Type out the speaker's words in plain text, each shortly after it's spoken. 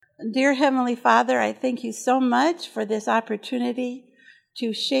Dear Heavenly Father, I thank you so much for this opportunity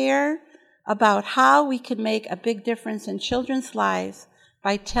to share about how we can make a big difference in children's lives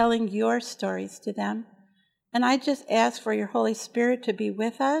by telling your stories to them. And I just ask for your Holy Spirit to be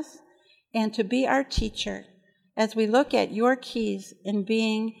with us and to be our teacher as we look at your keys in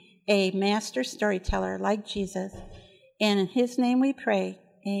being a master storyteller like Jesus. And in his name we pray,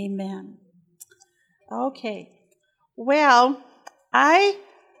 amen. Okay, well, I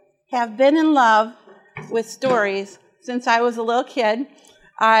have been in love with stories since I was a little kid.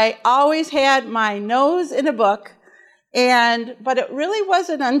 I always had my nose in a book, but it really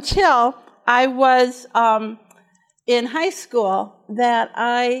wasn't until I was in high school that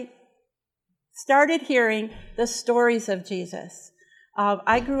I started hearing the stories of Jesus.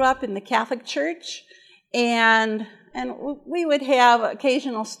 I grew up in the Catholic Church, and we would have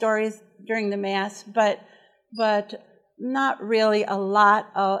occasional stories during the Mass, but not really a lot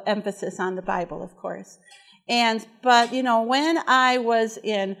of emphasis on the Bible, of course. But when I was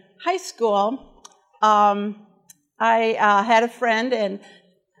in high school, I had a friend and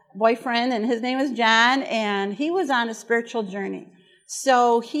boyfriend, and his name was John, and he was on a spiritual journey.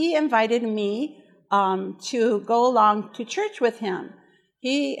 So he invited me to go along to church with him.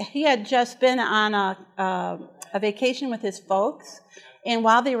 He had just been on a vacation with his folks, and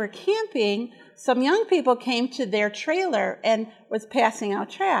while they were camping, some young people came to their trailer and was passing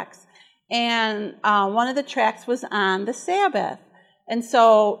out tracts. And one of the tracts was on the Sabbath. And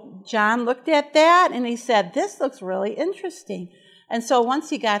so John looked at that and he said, "This looks really interesting." And so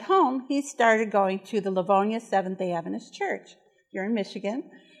once he got home, he started going to the Livonia Seventh-day Adventist Church here in Michigan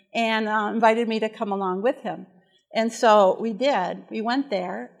and invited me to come along with him. And so we did. We went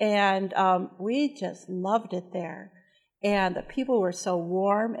there, and we just loved it there. And the people were so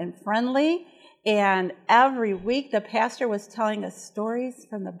warm and friendly. And every week the pastor was telling us stories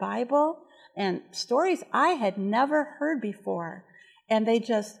from the Bible, and stories I had never heard before. And they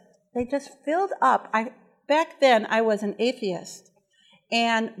just filled up. Back then I was an atheist,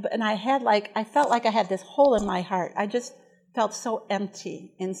 and I felt like I had this hole in my heart. I just felt so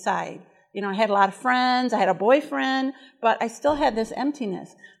empty inside. I had a lot of friends, I had a boyfriend, but I still had this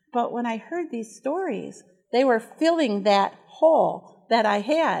emptiness. But when I heard these stories, they were filling that hole that I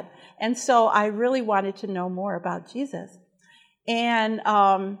had. And so I really wanted to know more about Jesus. And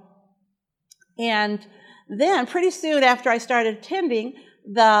then pretty soon after I started attending,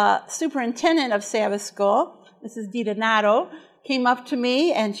 the superintendent of Sabbath School, Mrs. DiDonato, came up to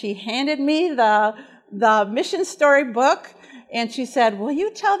me and she handed me the mission story book. And she said, "Will you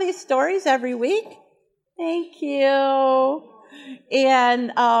tell these stories every week?" Thank you.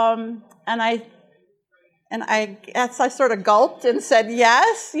 And I guess I sort of gulped and said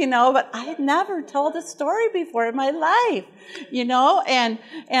yes, but I had never told a story before in my life, and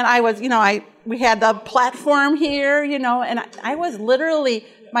I was, we had the platform here, and I was literally,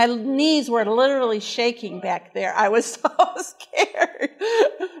 my knees were literally shaking back there. I was so scared.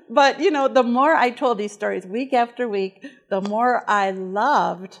 But, the more I told these stories week after week, the more I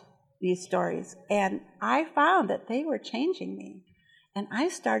loved these stories. And I found that they were changing me. And I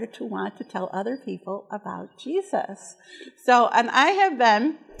started to want to tell other people about Jesus. So, and I have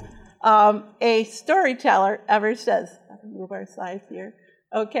been a storyteller ever since. I'll move our slides here.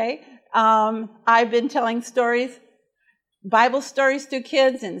 Okay. I've been telling stories, Bible stories to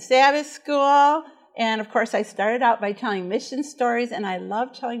kids in Sabbath school. And of course, I started out by telling mission stories, and I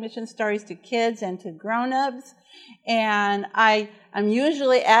love telling mission stories to kids and to grown-ups. And I'm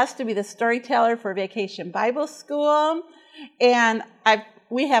usually asked to be the storyteller for Vacation Bible School. And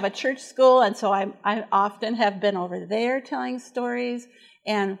we have a church school, and so I often have been over there telling stories.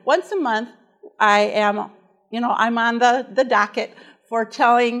 And once a month, I'm on the docket for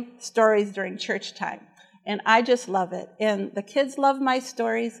telling stories during church time. And I just love it. And the kids love my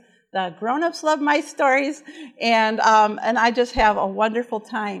stories. The grown-ups love my stories. And I just have a wonderful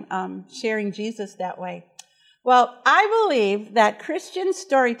time sharing Jesus that way. Well, I believe that Christian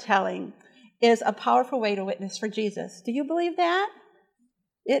storytelling is a powerful way to witness for Jesus. Do you believe that?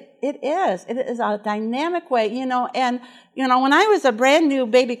 It is. It is a dynamic way, and, when I was a brand new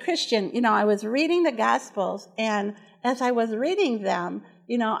baby Christian, I was reading the Gospels, and as I was reading them,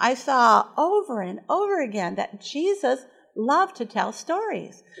 I saw over and over again that Jesus loved to tell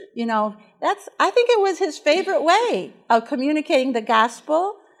stories. I think it was his favorite way of communicating the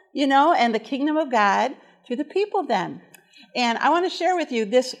gospel, and the kingdom of God to the people then. And I want to share with you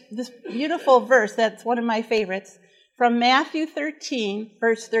this beautiful verse that's one of my favorites from Matthew 13,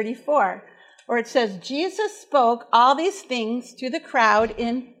 verse 34, where it says, Jesus spoke all these things to the crowd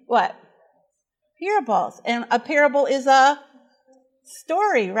in what? Parables. And a parable is a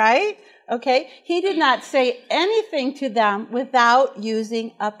story, right? Okay, he did not say anything to them without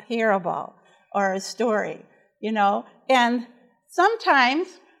using a parable or a story, And sometimes,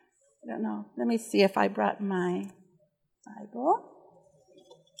 I don't know, let me see if I brought my Bible.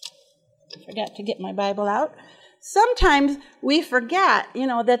 I forgot to get my Bible out. Sometimes we forget,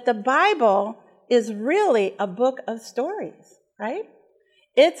 that the Bible is really a book of stories, right?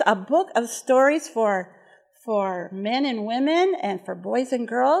 It's a book of stories for men and women and for boys and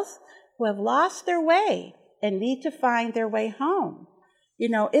girls who have lost their way and need to find their way home.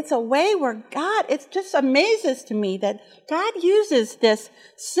 It's a way where it just amazes to me that God uses the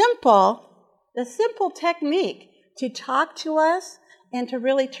simple technique to talk to us and to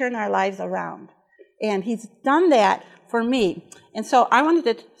really turn our lives around. And he's done that for me. And so I wanted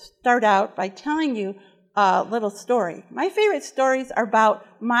to start out by telling you a little story. My favorite stories are about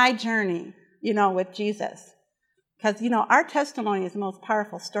my journey, with Jesus. Because, our testimony is the most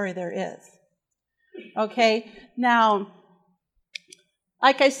powerful story there is. Okay? Now,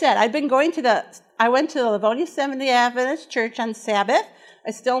 like I said, I went to the Livonia Seventh-day Adventist Church on Sabbath.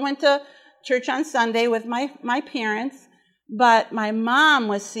 I still went to church on Sunday with my parents. But my mom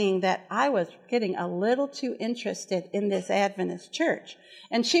was seeing that I was getting a little too interested in this Adventist church.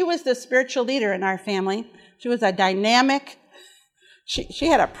 And she was the spiritual leader in our family. She was a dynamic, she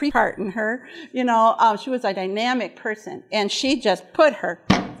had a pre-part in her, she was a dynamic person. And she just put her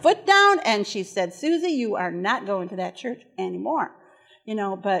foot down and she said, Susie, you are not going to that church anymore.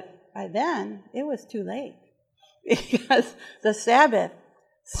 But by then, it was too late. Because the Sabbath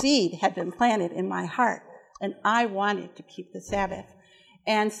seed had been planted in my heart. And I wanted to keep the Sabbath.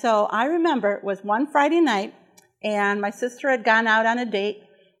 And so I remember it was one Friday night, and my sister had gone out on a date,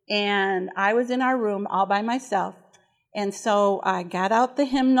 and I was in our room all by myself. And so I got out the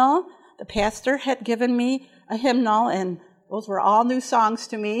hymnal. The pastor had given me a hymnal, and those were all new songs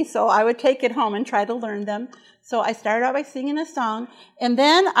to me, so I would take it home and try to learn them. So I started out by singing a song, and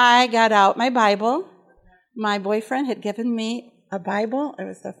then I got out my Bible. My boyfriend had given me a Bible. It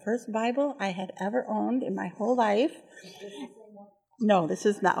was the first Bible I had ever owned in my whole life. No, this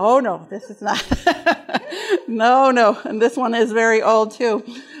is not. Oh, no, this is not. No. And this one is very old, too.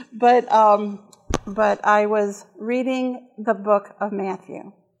 But I was reading the book of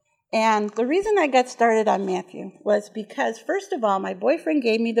Matthew. And the reason I got started on Matthew was because, first of all, my boyfriend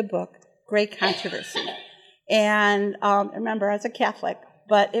gave me the book, Great Controversy. And remember, I was a Catholic,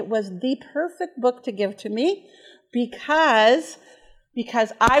 but it was the perfect book to give to me because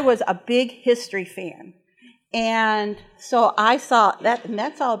I was a big history fan. And so I saw that, and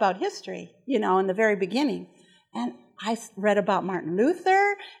that's all about history, in the very beginning. And I read about Martin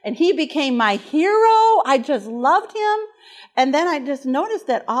Luther, and he became my hero. I just loved him. And then I just noticed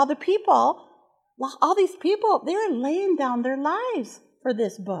that all these people, they're laying down their lives for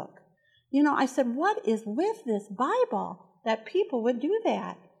this book. I said, what is with this Bible that people would do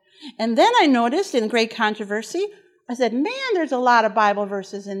that? And then I noticed in Great Controversy, I said, man, there's a lot of Bible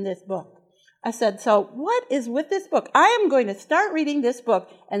verses in this book. I said, so what is with this book? I am going to start reading this book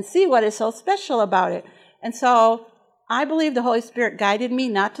and see what is so special about it. And so I believe the Holy Spirit guided me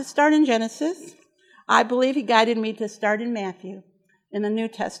not to start in Genesis. I believe he guided me to start in Matthew, in the New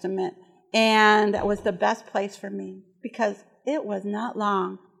Testament. And that was the best place for me because it was not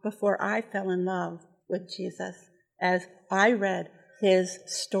long before I fell in love with Jesus as I read his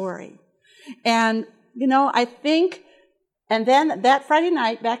story. And, I think, and then that Friday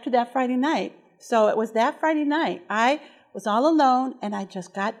night, back to that Friday night. So it was that Friday night. I was all alone, and I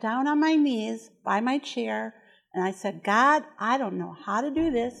just got down on my knees by my chair, and I said, God, I don't know how to do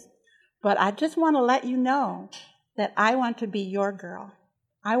this, but I just want to let you know that I want to be your girl.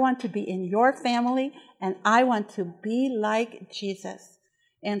 I want to be in your family, and I want to be like Jesus.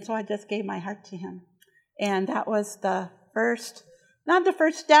 And so I just gave my heart to him. And that was the first, not the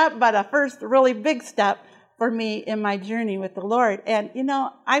first step, but a first really big step for me in my journey with the Lord. And,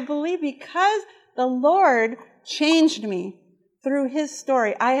 I believe because the Lord changed me through his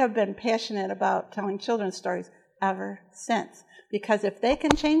story, I have been passionate about telling children's stories ever since. Because if they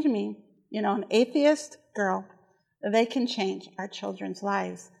can change me, an atheist girl, they can change our children's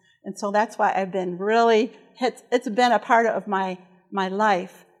lives. And so that's why I've been really, it's been a part of my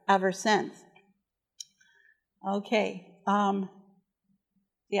life ever since. Okay.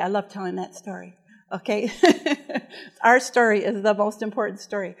 I love telling that story. Okay. Our story is the most important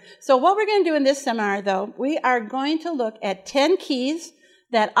story. So what we're going to do in this seminar, though, we are going to look at 10 keys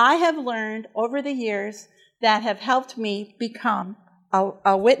that I have learned over the years that have helped me become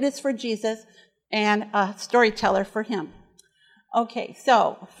a witness for Jesus and a storyteller for him. Okay,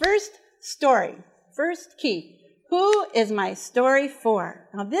 so first key. Who is my story for?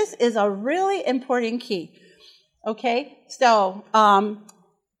 Now, this is a really important key. Okay, so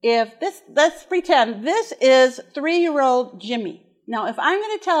let's pretend this is 3-year-old Jimmy. Now, if I'm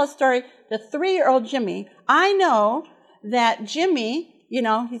going to tell a story to 3-year-old Jimmy, I know that Jimmy,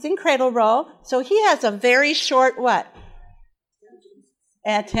 he's in cradle roll, so he has a very short what?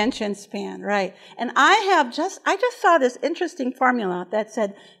 Attention span, right. And I just saw this interesting formula that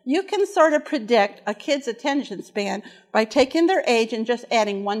said you can sort of predict a kid's attention span by taking their age and just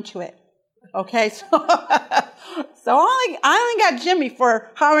adding 1 to it. Okay, so I only got Jimmy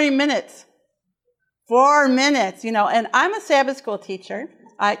for how many minutes? 4 minutes, and I'm a Sabbath school teacher.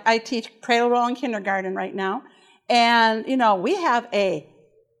 I teach cradle roll in kindergarten right now. And, we have a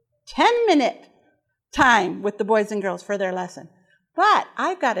 10-minute time with the boys and girls for their lesson. But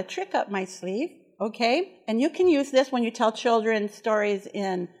I've got a trick up my sleeve, okay? And you can use this when you tell children stories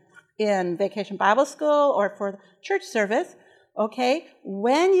in Vacation Bible School or for church service, okay?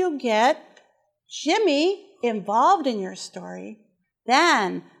 When you get Jimmy involved in your story,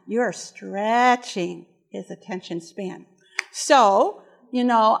 then you're stretching his attention span. So,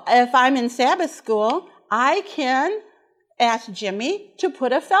 if I'm in Sabbath school, I can ask Jimmy to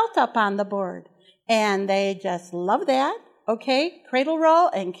put a felt up on the board. And they just love that. Okay, cradle roll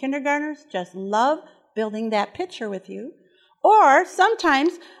and kindergartners just love building that picture with you. Or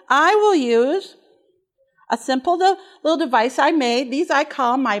sometimes I will use a simple little device I made. These I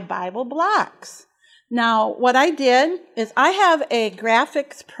call my Bible blocks. Now, what I did is I have a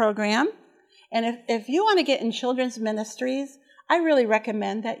graphics program. And if you want to get in children's ministries, I really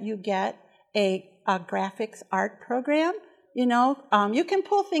recommend that you get a graphics art program. You can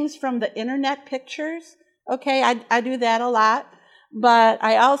pull things from the internet pictures. Okay, I do that a lot, but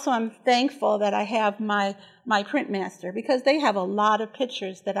I also am thankful that I have my print master because they have a lot of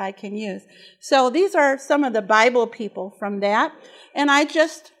pictures that I can use. So these are some of the Bible people from that, and I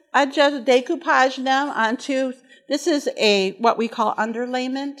just decoupage them onto, this is what we call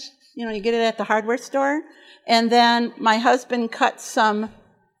underlayment. You get it at the hardware store, and then my husband cut some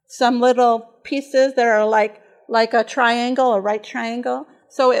little pieces that are like a triangle, a right triangle,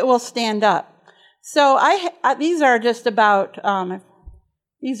 so it will stand up. So these are just about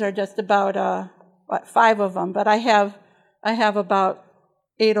 5 of them, but I have about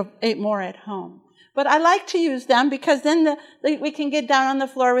 8 more at home. But I like to use them because then we can get down on the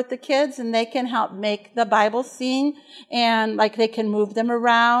floor with the kids and they can help make the Bible scene, and they can move them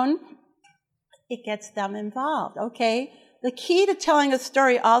around. It gets them involved, okay? The key to telling a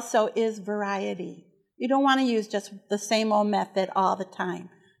story also is variety. You don't want to use just the same old method all the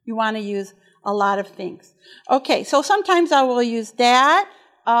time. You want to use a lot of things. Okay, so sometimes I will use that.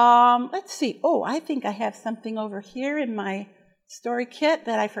 Let's see. Oh, I think I have something over here in my story kit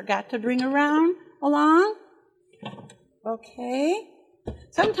that I forgot to bring along. Okay.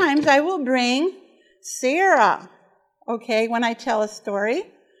 Sometimes I will bring Sarah, okay, when I tell a story,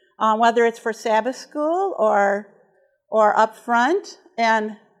 whether it's for Sabbath school or up front.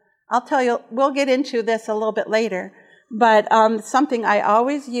 And I'll tell you, we'll get into this a little bit later. But something I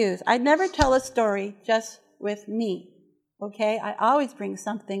always use, I never tell a story just with me, okay? I always bring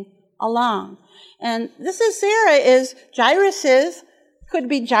something along. And this is Sarah could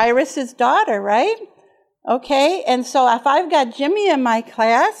be Jairus' daughter, right? Okay, and so if I've got Jimmy in my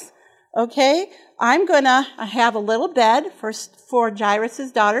class, okay, I'm going to have a little bed for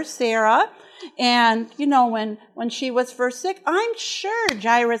Jairus' daughter, Sarah. And, when she was first sick, I'm sure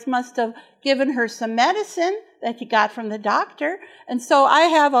Jairus must have given her some medicine that he got from the doctor. And so I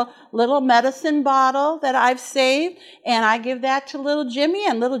have a little medicine bottle that I've saved, and I give that to little Jimmy,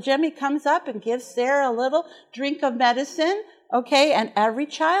 and little Jimmy comes up and gives Sarah a little drink of medicine, okay? And every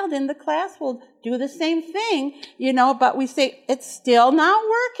child in the class will do the same thing, but we say, it's still not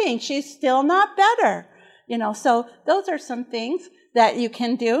working. She's still not better, So those are some things that you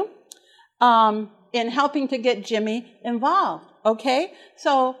can do in helping to get Jimmy involved, okay?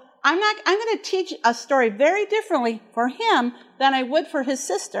 So I'm going to teach a story very differently for him than I would for his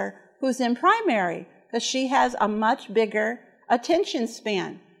sister who's in primary, because she has a much bigger attention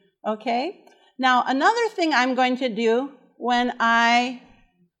span, okay? Now, another thing I'm going to do when I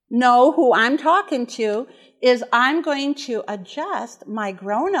know who I'm talking to is I'm going to adjust my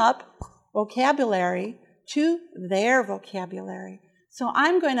grown-up vocabulary to their vocabulary. So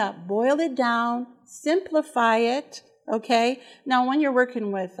I'm going to boil it down, simplify it, okay? Now, when you're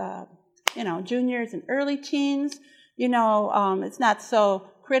working with, juniors and early teens, it's not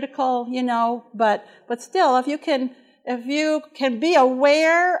so critical, but still, if you can be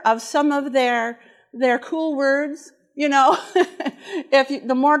aware of some of their cool words,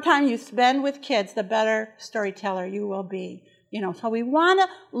 The more time you spend with kids, the better storyteller you will be. So we want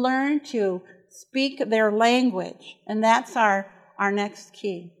to learn to speak their language, and that's our next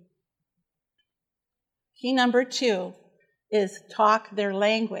key. Key number 2 is talk their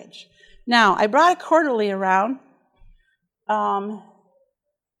language. Now, I brought a quarterly around.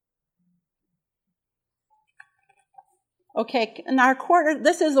 Okay, and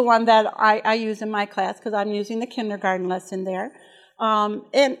this is the one that I use in my class because I'm using the kindergarten lesson there.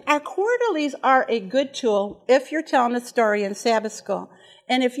 And our quarterlies are a good tool if you're telling a story in Sabbath school.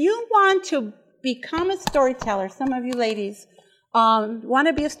 And if you want to become a storyteller, some of you ladies want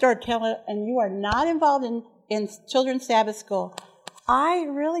to be a storyteller and you are not involved in children's Sabbath school, I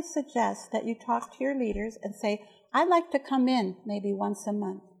really suggest that you talk to your leaders and say, I'd like to come in maybe once a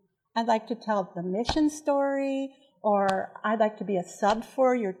month. I'd like to tell the mission story, or I'd like to be a sub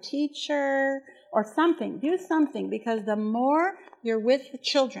for your teacher, or something. Do something, because the more you're with the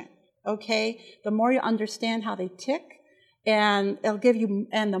children, okay, the more you understand how they tick, and it'll give you,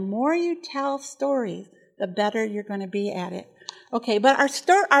 and the more you tell stories, the better you're going to be at it. Okay, but our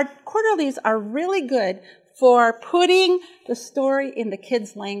quarterlies are really good for putting the story in the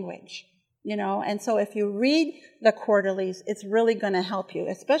kids' language, and so if you read the quarterlies, it's really going to help you,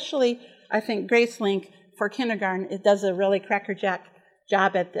 especially, I think, GraceLink for kindergarten, it does a really crackerjack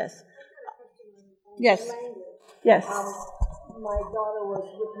job at this. Yes. Yes. My daughter was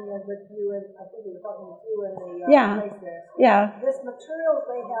looking at with you, and I think we were talking with you in the place there. Yeah. This materials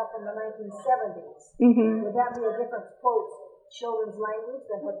they have from the 1970s, would that be a different, quote, children's language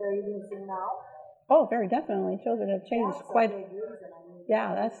than what they're using now? Oh, very definitely. Children have changed quite.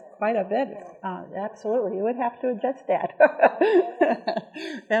 Yeah, that's quite a bit. Absolutely, you would have to adjust that.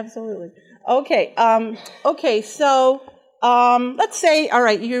 Absolutely. Okay. Okay. So let's say, all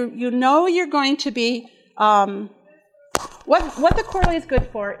right, you're going to be. What the quarterly is good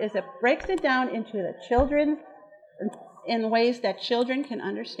for is it breaks it down into the children in ways that children can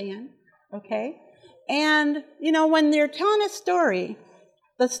understand. Okay, and when they're telling a story,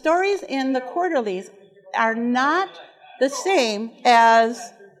 the stories in the quarterlies are not the same.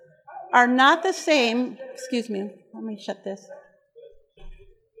 Excuse me, let me shut this.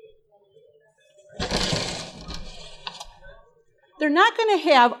 They're not going to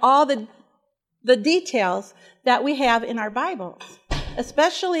have all the details that we have in our Bibles,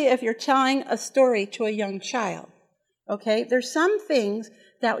 especially if you're telling a story to a young child. Okay, there's some things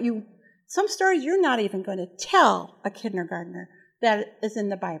some stories you're not even going to tell a kindergartner that is in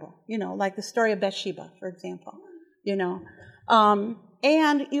the Bible, like the story of Bathsheba, for example,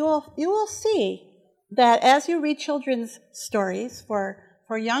 and you will see that as you read children's stories for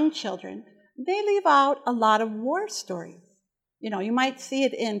young children, they leave out a lot of war stories. You might see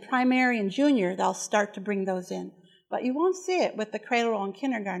it in primary and junior, they'll start to bring those in, but you won't see it with the cradle roll and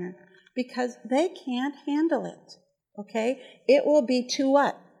kindergartner because they can't handle it, okay? It will be too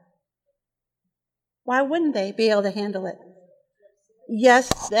what? Why wouldn't they be able to handle it?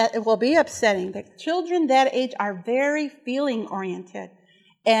 Yes, that it will be upsetting. The children that age are very feeling oriented,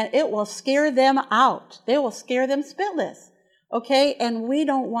 and it will scare them out. They will scare them spitless, okay? And we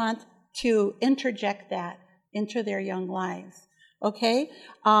don't want to interject that into their young lives, okay?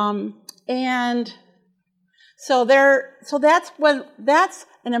 And so that's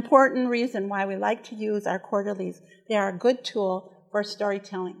an important reason why we like to use our quarterlies. They are a good tool for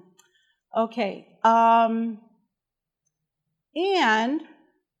storytelling. Okay. And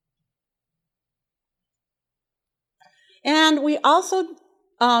we also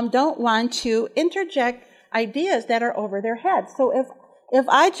don't want to interject ideas that are over their heads. So if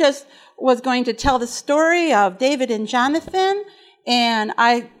I just was going to tell the story of David and Jonathan, and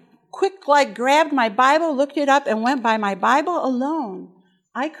I grabbed my Bible, looked it up, and went by my Bible alone,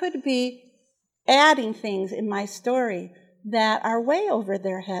 I could be adding things in my story that are way over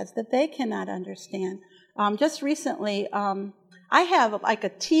their heads that they cannot understand. Just recently, I have like a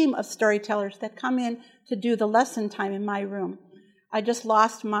team of storytellers that come in to do the lesson time in my room. I just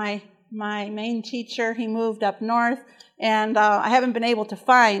lost my main teacher. He moved up north, and I haven't been able to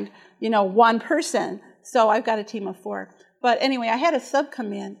find, one person. So I've got a team of 4. But anyway, I had a sub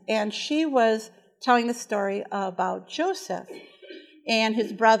come in, and she was telling the story about Joseph and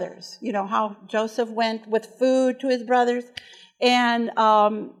his brothers. How Joseph went with food to his brothers, and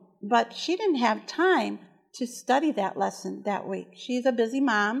but she didn't have time to study that lesson that week. She's a busy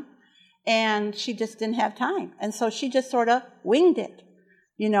mom, and she just didn't have time. And so she just sort of winged it,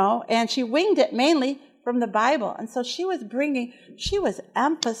 and she winged it mainly from the Bible. And so she was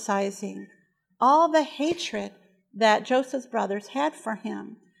emphasizing all the hatred that Joseph's brothers had for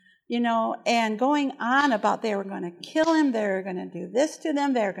him, and going on about they were going to kill him, they were going to do this to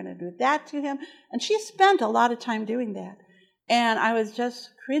them, they were going to do that to him. And she spent a lot of time doing that. And I was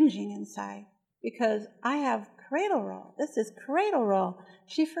just cringing inside because I have cradle roll. This is cradle roll.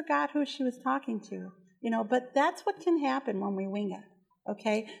 She forgot who she was talking to, but that's what can happen when we wing it,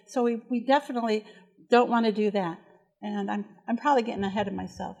 okay? So we definitely don't want to do that. And I'm probably getting ahead of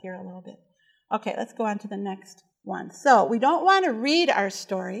myself here a little bit. Okay, let's go on to the next one. So we don't want to read our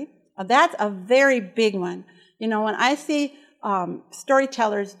story. That's a very big one. When I see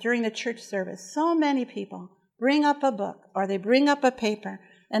storytellers during the church service, so many people bring up a book or they bring up a paper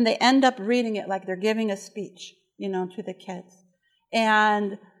and they end up reading it like they're giving a speech, to the kids.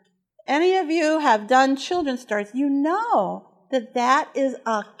 And any of you have done children's stories, you know that is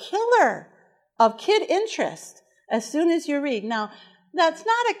a killer of kid interest as soon as you read. Now, that's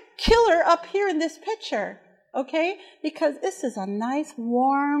not a killer up here in this picture. Okay? Because this is a nice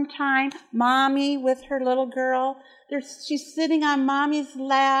warm time. Mommy with her little girl. She's sitting on mommy's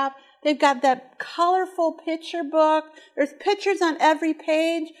lap. They've got that colorful picture book. There's pictures on every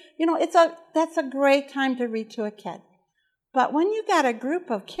page. That's a great time to read to a kid. But when you got a group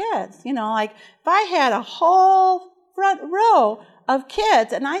of kids, like if I had a whole front row of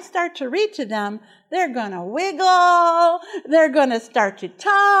kids and I start to read to them, they're going to wiggle, they're going to start to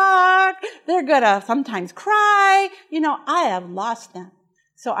talk, they're going to sometimes cry. I have lost them.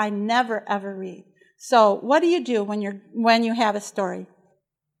 So I never, ever read. So what do you do when you have a story?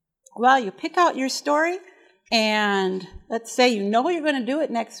 Well, you pick out your story, and let's say you're going to do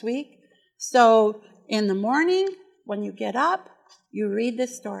it next week. So in the morning, when you get up, you read the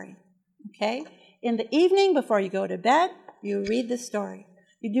story, okay? In the evening, before you go to bed, you read the story.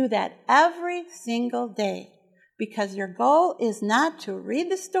 You do that every single day because your goal is not to read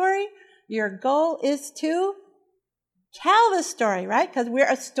the story. Your goal is to tell the story, right? Because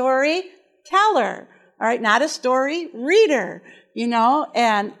we're a storyteller, all right? Not a story reader,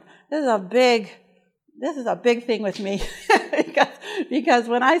 and this is a big thing with me because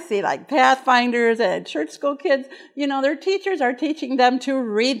when I see like Pathfinders and church school kids, their teachers are teaching them to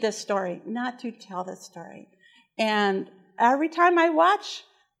read the story, not to tell the story. And every time I watch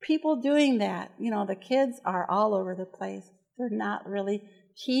people doing that, the kids are all over the place. They're not really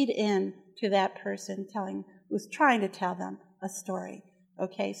keyed in to that person who's trying to tell them a story.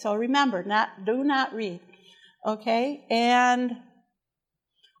 Okay, so remember, do not read. Okay, and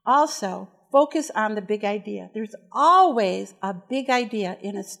also focus on the big idea. There's always a big idea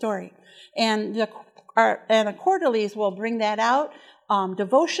in a story, and the quarterlies will bring that out.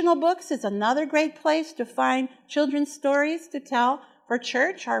 Devotional books is another great place to find children's stories to tell for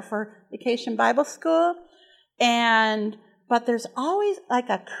church or for Vacation Bible School. But there's always like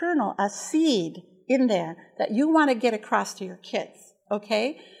a kernel, a seed in there that you want to get across to your kids,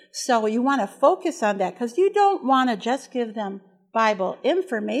 okay? So you want to focus on that because you don't want to just give them Bible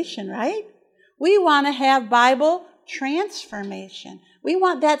information, right? We want to have Bible transformation. We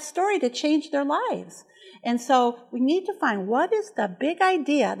want that story to change their lives. And so we need to find what is the big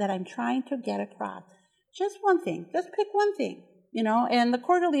idea that I'm trying to get across. Just one thing. Just pick one thing, and the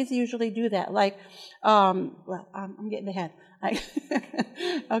quarterlies usually do that. Like, I'm getting ahead.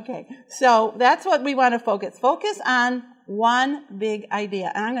 Okay, so that's what we want to focus. Focus on one big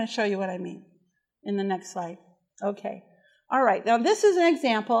idea. And I'm going to show you what I mean in the next slide. Okay. All right. Now, this is an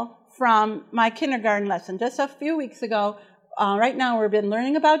example from my kindergarten lesson just a few weeks ago. Right now, we've been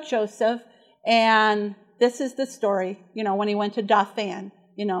learning about Joseph, and this is the story, when he went to Dothan,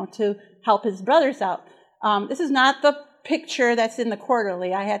 to help his brothers out. This is not the picture that's in the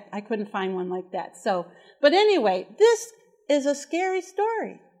quarterly. I couldn't find one like that. But anyway, this is a scary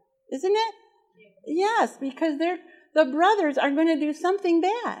story, isn't it? Yes, because the brothers are going to do something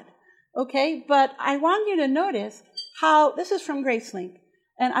bad. Okay, but I want you to notice how, this is from GraceLink,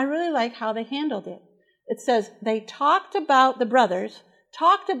 and I really like how they handled it. It says, the brothers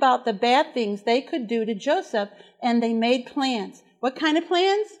talked about the bad things they could do to Joseph, and they made plans. What kind of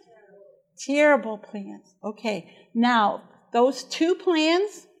plans? Terrible plans. Okay, now, those two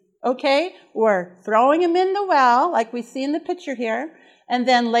plans, were throwing him in the well, like we see in the picture here, and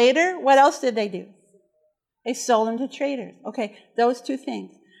then later, what else did they do? They sold him to traders. Okay, those two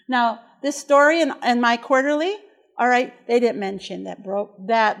things. Now, this story in my quarterly, all right, they didn't mention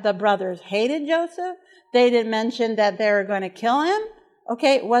that the brothers hated Joseph. They didn't mention that they were going to kill him.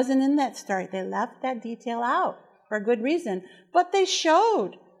 Okay, it wasn't in that story. They left that detail out for a good reason. But they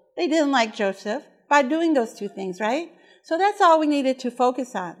showed they didn't like Joseph by doing those two things, right? So that's all we needed to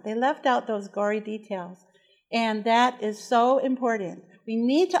focus on. They left out those gory details. And that is so important. We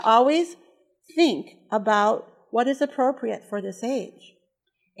need to always think about what is appropriate for this age.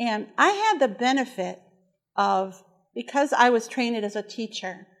 And I had the benefit of, because I was trained as a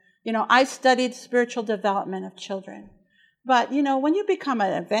teacher, I studied spiritual development of children. But, when you become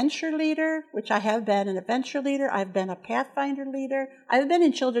an adventure leader, which I have been an adventure leader, I've been a Pathfinder leader, I've been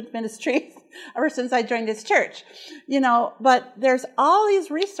in children's ministry ever since I joined this church, but there's all these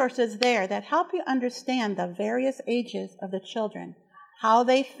resources there that help you understand the various ages of the children, how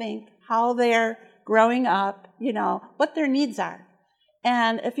they think, how they're growing up, what their needs are.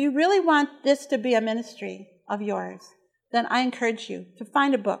 And if you really want this to be a ministry of yours, then I encourage you to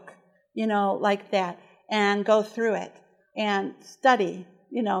find a book, like that, and go through it and study,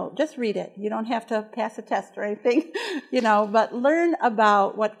 just read it. You don't have to pass a test or anything, but learn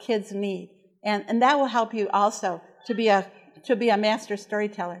about what kids need. And that will help you also to be a master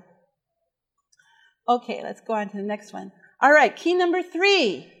storyteller. Okay, let's go on to the next one. All right, key number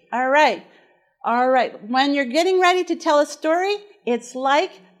 3. All right. When you're getting ready to tell a story, it's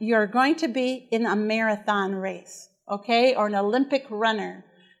like you're going to be in a marathon race, okay, or an Olympic runner.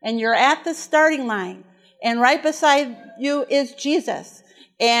 And you're at the starting line. And right beside you is Jesus.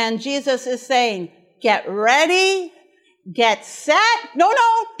 And Jesus is saying, get ready, get set. No,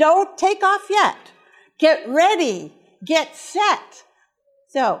 don't take off yet. Get ready, get set.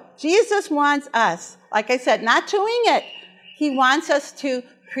 So Jesus wants us, like I said, not to wing it. He wants us to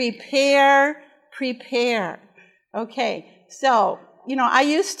prepare. Okay, so, I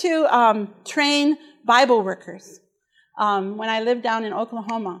used to train Bible workers when I lived down in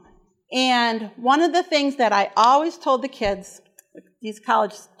Oklahoma. And one of the things that I always told the kids, these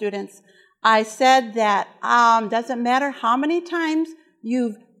college students, I said that doesn't matter how many times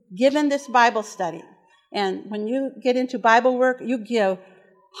you've given this Bible study. And when you get into Bible work, you give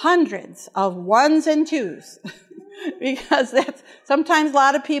hundreds of ones and twos. Because that's sometimes a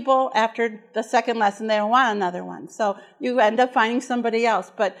lot of people, after the second lesson, they don't want another one. So you end up finding somebody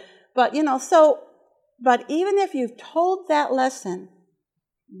else. But even if you've told that lesson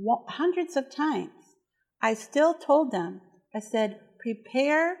hundreds of times, I still told them, I said,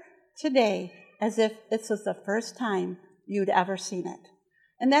 prepare today as if this was the first time you'd ever seen it.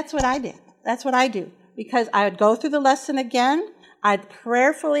 And that's what I did. That's what I do. Because I would go through the lesson again. I'd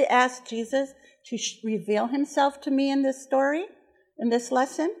prayerfully ask Jesus to reveal himself to me in this story, in this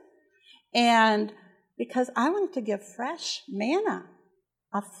lesson. And because I wanted to give fresh manna,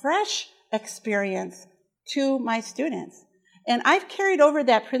 a fresh experience to my students. And I've carried over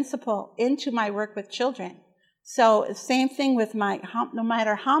that principle into my work with children. So same thing with no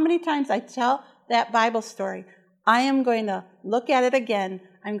matter how many times I tell that Bible story, I am going to look at it again.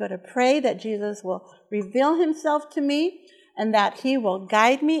 I'm going to pray that Jesus will reveal himself to me and that he will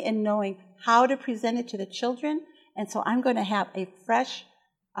guide me in knowing how to present it to the children. And so I'm going to have a fresh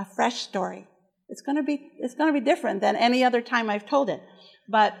story. It's going to be different than any other time I've told it.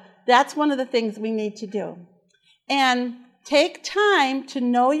 But that's one of the things we need to do. And take time to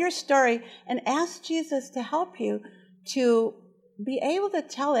know your story and ask Jesus to help you to be able to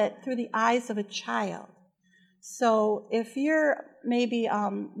tell it through the eyes of a child. So if you're maybe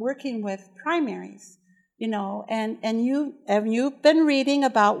working with primaries, and you've been reading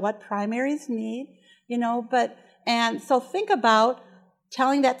about what primaries need, and so think about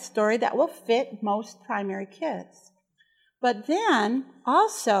telling that story that will fit most primary kids. But then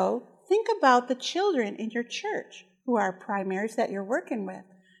also think about the children in your church who are primaries that you're working with.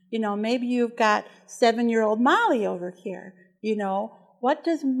 Maybe you've got 7-year-old Molly over here. What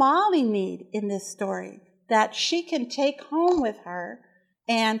does Molly need in this story that she can take home with her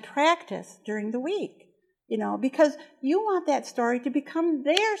and practice during the week? Because you want that story to become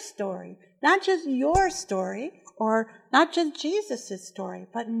their story, not just your story or not just Jesus' story,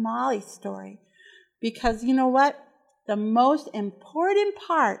 but Molly's story. Because you know what? The most important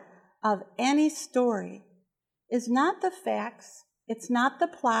part of any story is not the facts, it's not the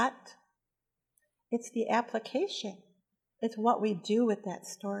plot, it's the application. It's what we do with that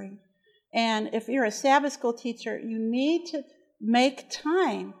story. And if you're a Sabbath school teacher, you need to make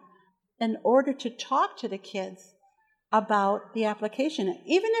time in order to talk to the kids about the application.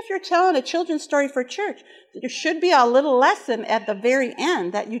 Even if you're telling a children's story for church, there should be a little lesson at the very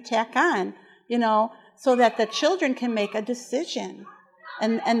end that you tack on, so that the children can make a decision.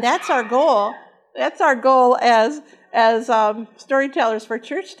 And that's our goal. That's our goal as storytellers for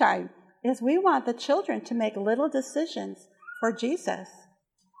church time, is we want the children to make little decisions for Jesus.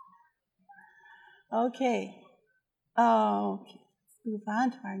 Okay. Move on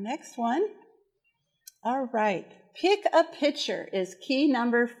to our next one. All right. Pick a picture is key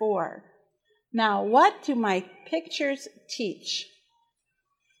number 4. Now, what do my pictures teach?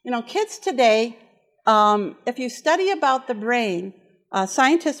 Kids today, if you study about the brain,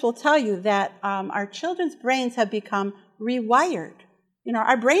 Scientists will tell you that our children's brains have become rewired.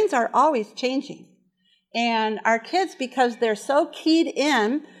 Our brains are always changing. And our kids, because they're so keyed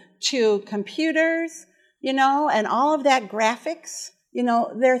in to computers, and all of that graphics,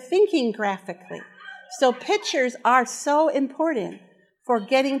 they're thinking graphically. So pictures are so important for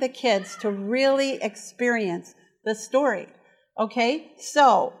getting the kids to really experience the story. Okay?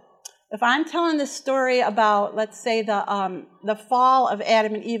 So if I'm telling this story about, let's say, the fall of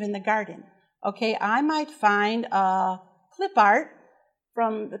Adam and Eve in the garden, okay, I might find a clip art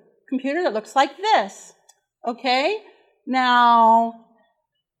from the computer that looks like this. Okay? Now,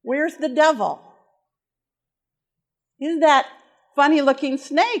 where's the devil? He's that funny-looking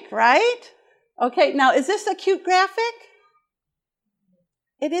snake, right? Okay, now, is this a cute graphic?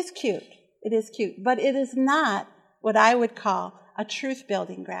 It is cute. It is cute. But it is not what I would call a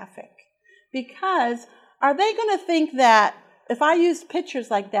truth-building graphic. Because are they going to think that, if I use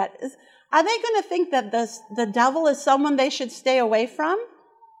pictures like that, are they going to think that the devil is someone they should stay away from?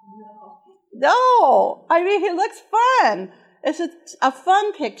 No. I mean, he looks fun. It's a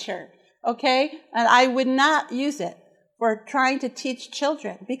fun picture, okay? And I would not use it for trying to teach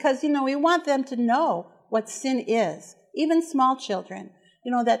children because, we want them to know what sin is, even small children.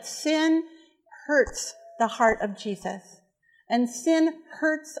 That sin hurts the heart of Jesus, and sin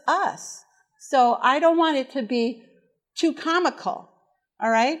hurts us. So I don't want it to be too comical, all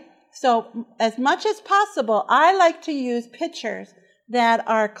right? So as much as possible, I like to use pictures that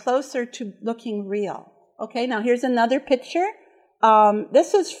are closer to looking real. Okay, now here's another picture.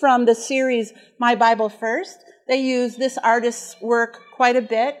 This is from the series My Bible First. They use this artist's work quite a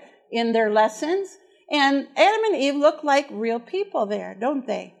bit in their lessons. And Adam and Eve look like real people there, don't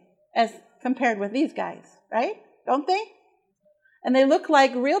they? As compared with these guys, right? Don't they? And they look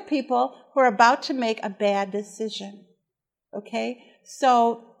like real people who are about to make a bad decision. Okay?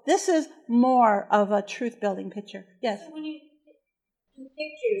 So this is more of a truth-building picture. Yes? So when you do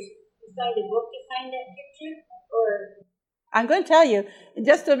pictures, you find a book to find that picture? Or I'm going to tell you in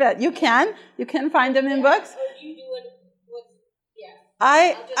just a bit. You can find them in books. Or do you do it with,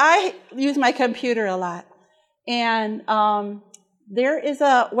 I use my computer a lot. And there is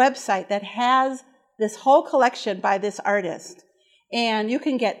a website that has this whole collection by this artist. And you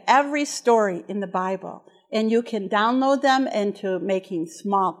can get every story in the Bible. And you can download them into making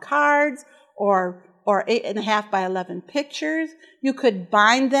small cards or 8.5 by 11 pictures. You could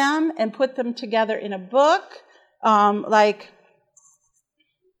bind them and put them together in a book. Like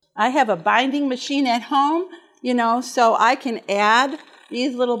I have a binding machine at home, so I can add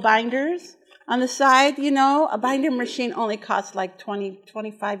these little binders on the side. A binder machine only costs like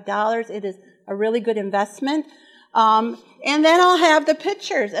 $25. It is a really good investment. And then I'll have the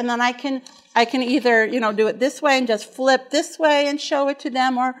pictures, and then I can either, do it this way and just flip this way and show it to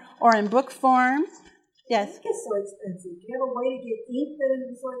them, or in book form. Yes? It's so expensive. Do you have a way to get ink that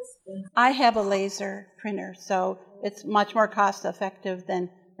is so expensive? I have a laser printer, so it's much more cost effective than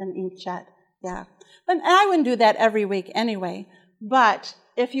an inkjet. Yeah. And I wouldn't do that every week anyway. But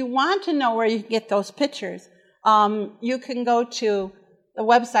if you want to know where you can get those pictures, you can go to, the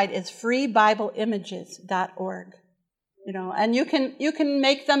website is freebibleimages.org. And you can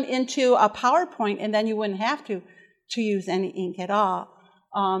make them into a PowerPoint, and then you wouldn't have to use any ink at all.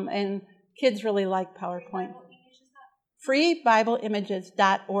 And kids really like PowerPoint.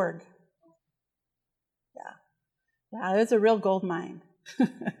 freebibleimages.org. Yeah, it was a real gold mine.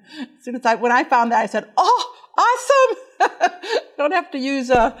 When I found that, I said, "Oh, awesome! Don't have to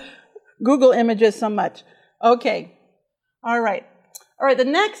use Google Images so much." Okay, all right. The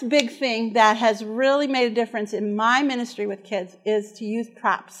next big thing that has really made a difference in my ministry with kids is to use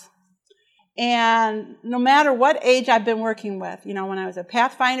props. And no matter what age I've been working with, when I was a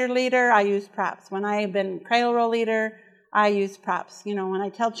Pathfinder leader, I used props. When I have been Cradle Roll leader, I use props. When I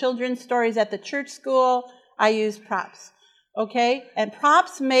tell children's stories at the church school, I use props. Okay? And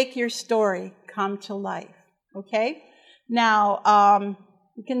props make your story come to life. Okay? Now,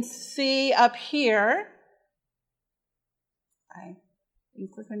 you can see up here, I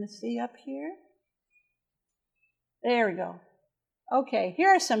think we're going to see up here. There we go. Okay, here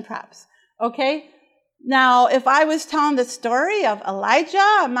are some props. Okay? Now, if I was telling the story of Elijah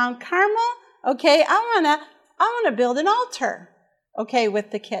on Mount Carmel, okay, I want to build an altar, okay,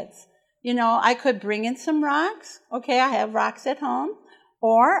 with the kids. I could bring in some rocks. Okay, I have rocks at home.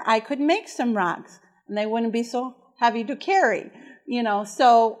 Or I could make some rocks, and they wouldn't be so heavy to carry.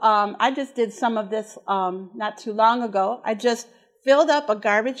 So I just did some of this not too long ago. I just filled up a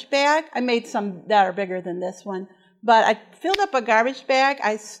garbage bag. I made some that are bigger than this one. But I filled up a garbage bag.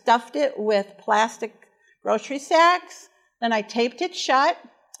 I stuffed it with plastic grocery sacks, Then I taped it shut.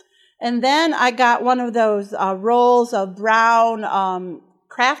 And then I got one of those rolls of brown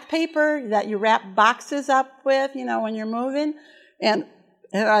craft paper that you wrap boxes up with, when you're moving. And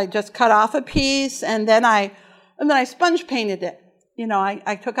I just cut off a piece, and then I sponge painted it.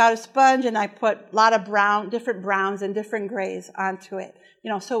 I took out a sponge and I put a lot of different browns and different grays onto it,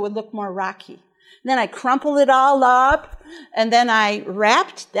 so it would look more rocky. And then I crumpled it all up, and then I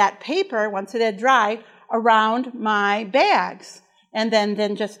wrapped that paper, once it had dried, around my bags, and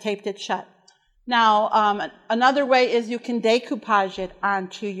then just taped it shut. Now, another way is you can decoupage it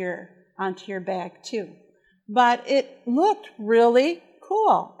onto your bag too. But it looked really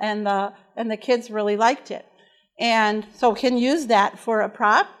cool, and the kids really liked it. And so can use that for a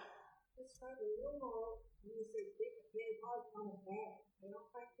prop.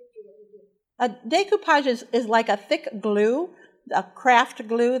 A decoupage is like a thick glue, a craft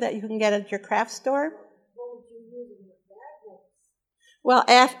glue that you can get at your craft store. Well,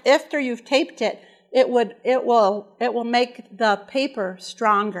 after you've taped it, it will make the paper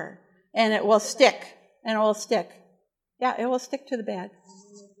stronger, and it will stick. Yeah, it will stick to the bag.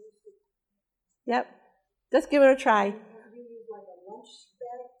 Yep. Just give it a try.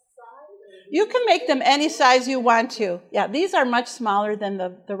 You can make them any size you want to. Yeah, these are much smaller than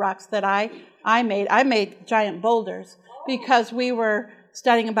the rocks that I made. I made giant boulders because we were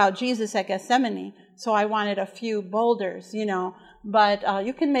studying about Jesus at Gethsemane, so I wanted a few boulders, But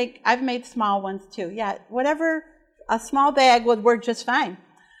I've made small ones too. Yeah, whatever, a small bag would work just fine.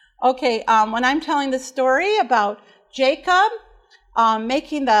 Okay, when I'm telling the story about Jacob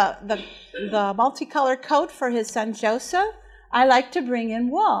making the multicolored coat for his son Joseph, I like to bring in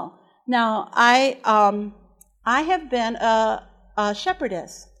wool. Now, I have been a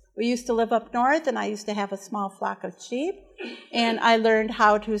shepherdess. We used to live up north, and I used to have a small flock of sheep, and I learned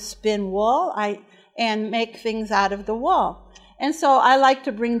how to spin wool and make things out of the wool. And so I like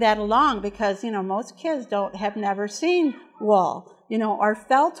to bring that along because, most kids have never seen wool, or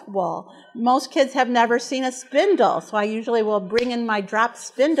felt wool. Most kids have never seen a spindle, so I usually will bring in my drop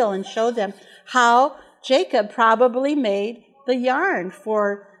spindle and show them how Jacob probably made the yarn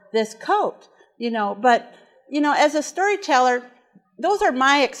for this coat, But, as a storyteller, those are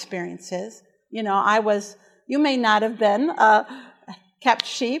my experiences. You may not have been kept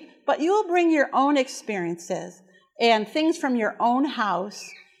sheep, but you will bring your own experiences and things from your own house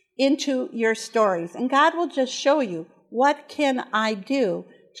into your stories. And God will just show you, what can I do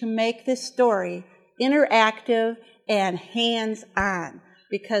to make this story interactive and hands-on?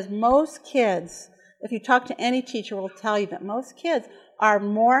 Because most kids, if you talk to any teacher, will tell you that most kids are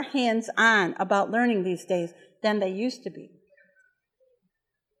more hands-on about learning these days than they used to be.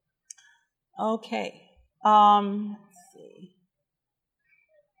 Okay. Let's see.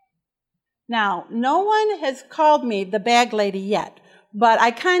 Now, no one has called me the bag lady yet, but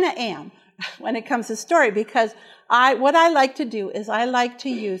I kind of am when it comes to story, because what I like to do is I like to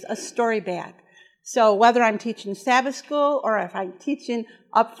use a story bag. So whether I'm teaching Sabbath school or if I'm teaching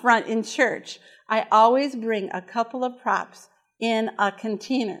up front in church, I always bring a couple of props in a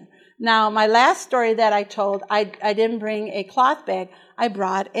container. Now, my last story that I told, I didn't bring a cloth bag. I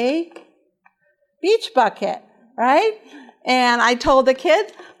brought a beach bucket, right? And I told the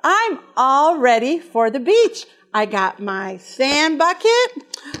kids, I'm all ready for the beach. I got my sand bucket.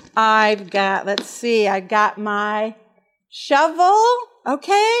 I've got my shovel,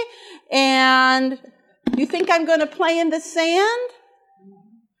 okay? And you think I'm going to play in the sand?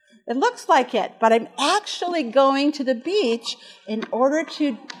 It looks like it, but I'm actually going to the beach in order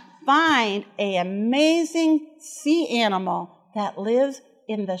to find an amazing sea animal that lives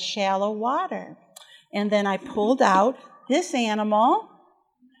in the shallow water. And then I pulled out this animal.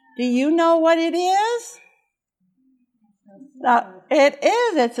 Do you know what it is? It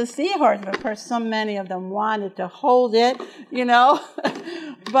is. It's a seahorse. But of course, so many of them wanted to hold it,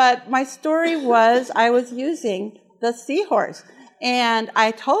 But my story was I was using the seahorse. And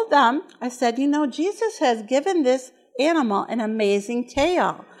I told them, I said, Jesus has given this animal an amazing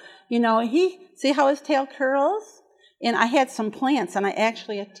tail. See how his tail curls? And I had some plants, and I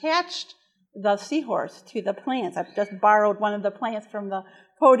actually attached the seahorse to the plants. I've just borrowed one of the plants from the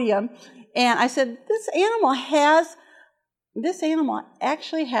podium. And I said, this animal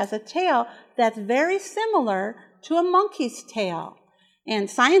actually has a tail that's very similar to a monkey's tail. And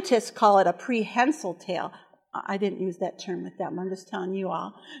scientists call it a prehensile tail. I didn't use that term with them. I'm just telling you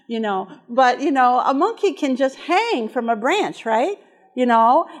all, But, a monkey can just hang from a branch, right?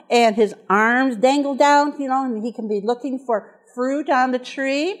 And his arms dangle down, and he can be looking for fruit on the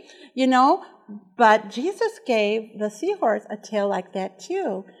tree, But Jesus gave the seahorse a tail like that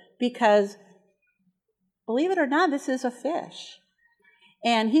too, because believe it or not, this is a fish.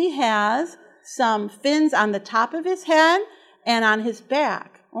 And he has some fins on the top of his head and on his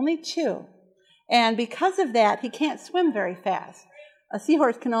back, only 2. And because of that, he can't swim very fast. A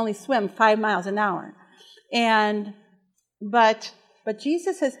seahorse can only swim 5 miles an hour. But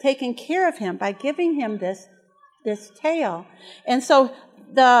Jesus has taken care of him by giving him this tail. And so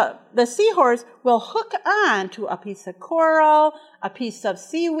the seahorse will hook on to a piece of coral, a piece of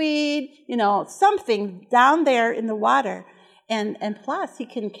seaweed, something down there in the water. And plus, he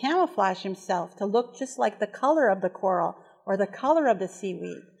can camouflage himself to look just like the color of the coral or the color of the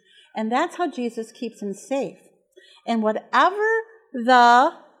seaweed. And that's how Jesus keeps him safe. And whatever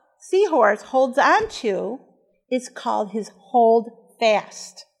the seahorse holds on to is called his hold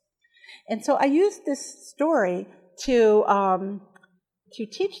fast. And so I used this story to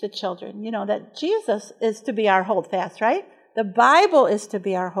teach the children, that Jesus is to be our hold fast, right? The Bible is to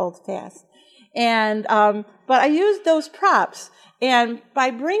be our hold fast. And but I used those props. And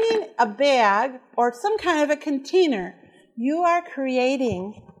by bringing a bag or some kind of a container, you are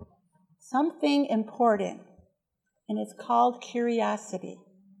creating something important. And it's called curiosity.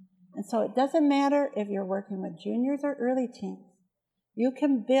 And so it doesn't matter if you're working with juniors or early teens. You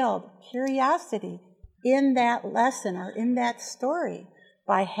can build curiosity in that lesson or in that story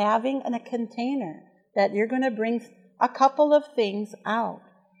by having a container that you're going to bring a couple of things out.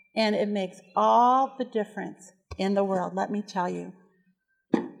 And it makes all the difference in the world, let me tell you.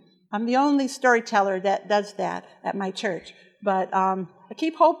 I'm the only storyteller that does that at my church. But I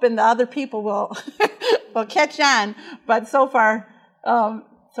keep hoping the other people will will catch on. But so far,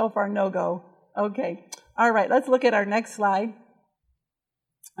 no go. Okay. All right, let's look at our next slide.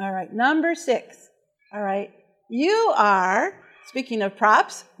 All right, number 6. All right, you are, speaking of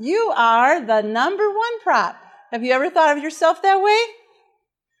props, you are the number 1 prop. Have you ever thought of yourself that way?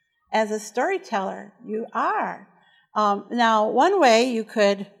 As a storyteller, you are. Now, one way you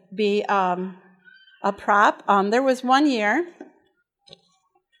could be a prop, there was one year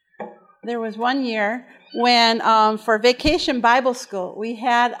when for Vacation Bible School, we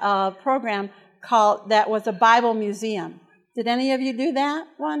had a program that was a Bible museum. Did any of you do that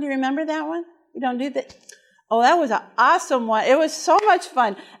one? Do you remember that one? You don't do that? Oh, that was an awesome one. It was so much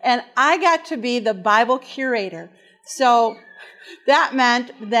fun. And I got to be the Bible curator. So that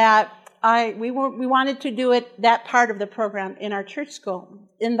meant that we wanted to do that part of the program in our church school,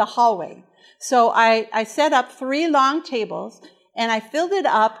 in the hallway. So I set up 3 long tables, and I filled it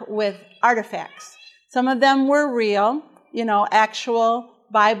up with artifacts. Some of them were real, actual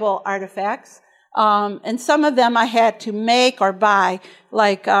Bible artifacts. And some of them I had to make or buy.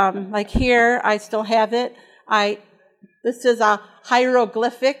 Like here, I still have it. This is a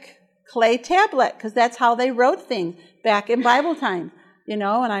hieroglyphic clay tablet, because that's how they wrote things back in Bible time. And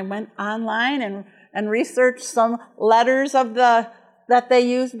I went online and researched some letters that they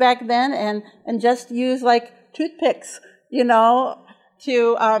used back then, and just used like toothpicks,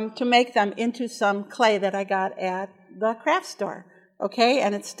 to make them into some clay that I got at the craft store. Okay,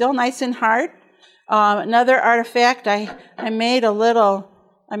 and it's still nice and hard. Another artifact, I made a little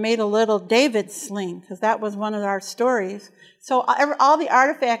David sling, because that was one of our stories. So all the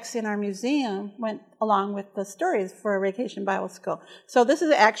artifacts in our museum went along with the stories for Vacation Bible School. So this is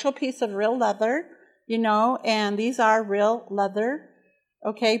an actual piece of real leather, and these are real leather,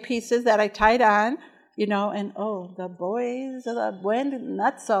 pieces that I tied on, and the boys went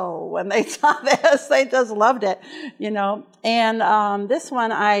nutso when they saw this. They just loved it, And this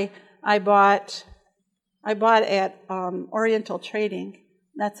one I bought at Oriental Trading.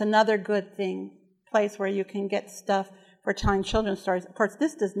 That's another good place where you can get stuff for telling children's stories. Of course,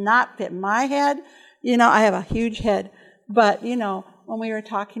 this does not fit my head. I have a huge head. But, when we were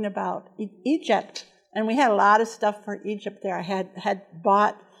talking about Egypt, and we had a lot of stuff for Egypt there. I had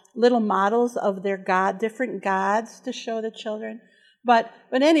bought little models of their different gods to show the children. But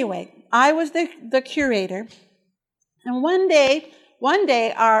anyway, I was the curator. And one day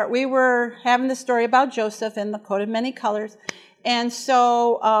we were having the story about Joseph and the coat of many colors. And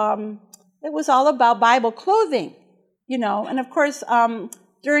so it was all about Bible clothing, And of course,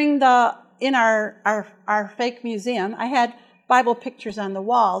 in our fake museum, I had Bible pictures on the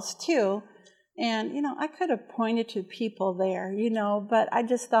walls too. And, I could have pointed to people there, but I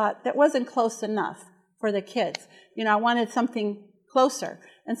just thought that wasn't close enough for the kids. I wanted something closer.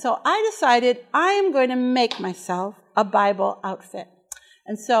 And so I decided I am going to make myself a Bible outfit.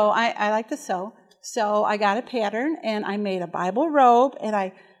 And so I like to sew. So I got a pattern, and I made a Bible robe, and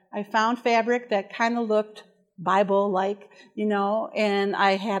I found fabric that kind of looked Bible-like, and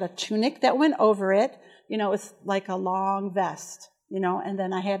I had a tunic that went over it. It was like a long vest, and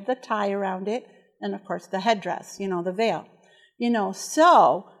then I had the tie around it, And of course, the headdress, the veil.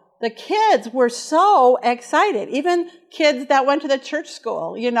 So the kids were so excited. Even kids that went to the church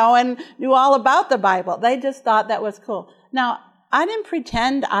school, and knew all about the Bible. They just thought that was cool. Now, I didn't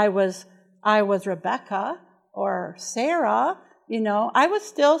pretend I was Rebecca or Sarah, I was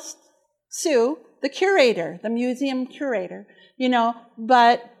still Sue, the curator, the museum curator,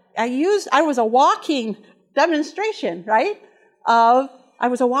 but I was a walking demonstration, right? I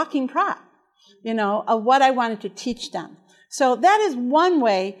was a walking prop, of what I wanted to teach them. So that is one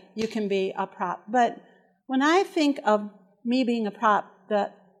way you can be a prop. But when I think of me being a prop,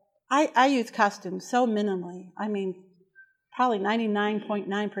 I use costumes so minimally. I mean, probably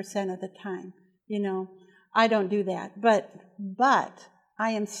 99.9% of the time, I don't do that. But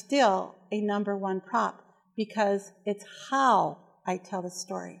I am still a number one prop because it's how I tell the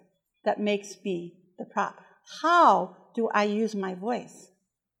story that makes me the prop. How do I use my voice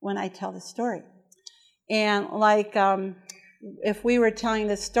when I tell the story? And like, if we were telling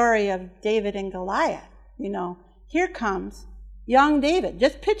the story of David and Goliath, here comes young David.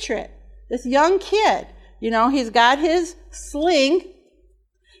 Just picture it. This young kid, he's got his sling,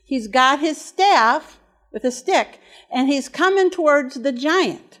 he's got his staff with a stick, and he's coming towards the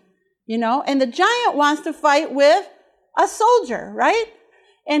giant, and the giant wants to fight with a soldier, right?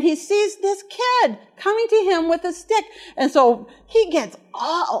 And he sees this kid coming to him with a stick. And so he gets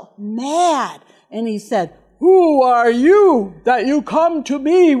all mad. And he said, "Who are you that you come to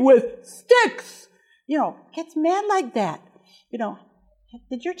me with sticks?" Gets mad like that.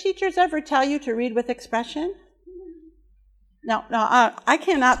 Did your teachers ever tell you to read with expression? No, I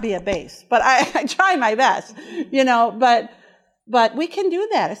cannot be a bass, but I try my best, but we can do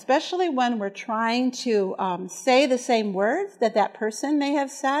that, especially when we're trying to say the same words that person may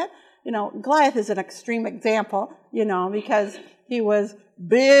have said. Goliath is an extreme example, because he was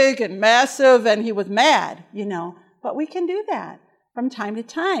big and massive and he was mad, but we can do that from time to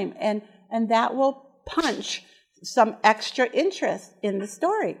time, and that will punch some extra interest in the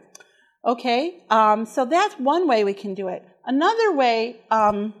story. Okay, so that's one way we can do it. Another way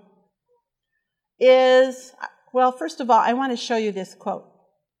is, well, first of all, I want to show you this quote.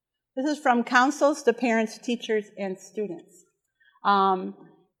 This is from Counsels to Parents, Teachers, and Students.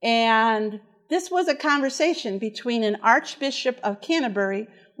 And this was a conversation between an Archbishop of Canterbury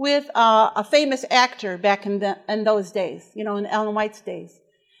with a famous actor back in those days, in Ellen White's days.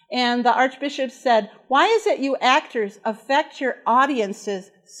 And the Archbishop said, "Why is it you actors affect your audiences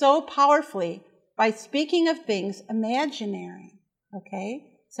so powerfully by speaking of things imaginary?"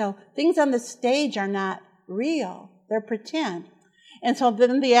 Okay? So things on the stage are not real. They're pretend. And so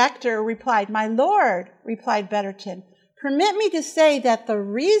then the actor replied, "My lord," replied Betterton, "permit me to say that the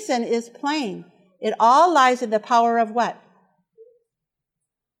reason is plain. It all lies in the power of what?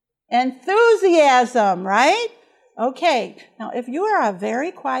 Enthusiasm, right? Okay. Now, if you are a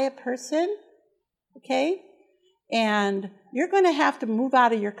very quiet person, okay, and you're going to have to move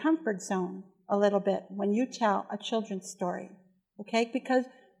out of your comfort zone a little bit when you tell a children's story, okay? Because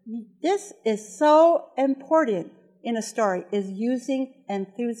this is so important in a story, is using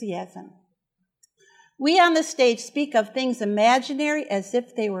enthusiasm. We on the stage speak of things imaginary as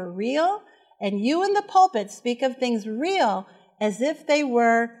if they were real, and you in the pulpit speak of things real as if they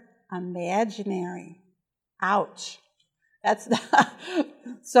were imaginary. Ouch.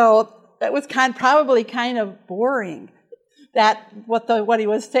 So that was probably kind of boring, what he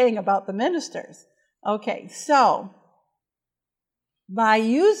was saying about the ministers. Okay, so by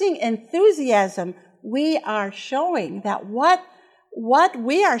using enthusiasm, we are showing that what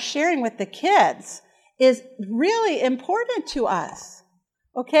we are sharing with the kids is really important to us.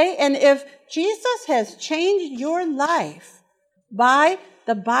 Okay, and if Jesus has changed your life by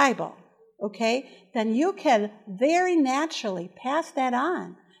the Bible, okay, then you can very naturally pass that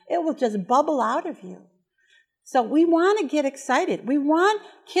on. It will just bubble out of you. So we want to get excited. We want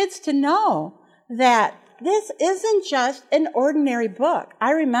kids to know that this isn't just an ordinary book.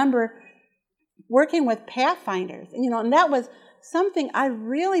 I remember working with Pathfinders, and that was something I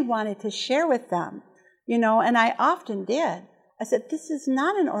really wanted to share with them, and I often did. I said, this is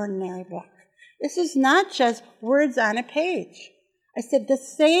not an ordinary book. This is not just words on a page. I said, the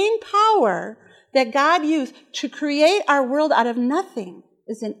same power that God used to create our world out of nothing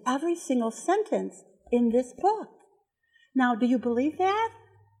is in every single sentence in this book. Now, do you believe that?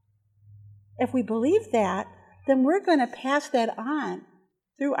 If we believe that, then we're going to pass that on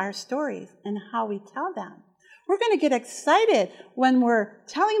through our stories and how we tell them. We're going to get excited when we're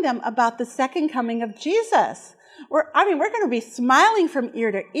telling them about the second coming of Jesus. We're going to be smiling from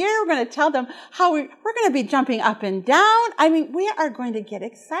ear to ear. We're going to tell them how we're going to be jumping up and down. We are going to get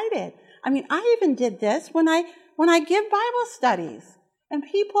excited. I even did this when I give Bible studies, and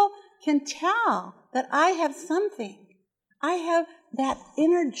people can tell that I have something. I have that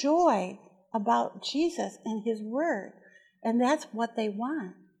inner joy about Jesus and his word, and that's what they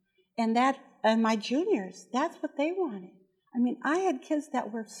want. And my juniors, that's what they wanted. I had kids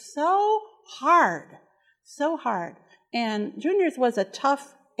that were so hard. And juniors was a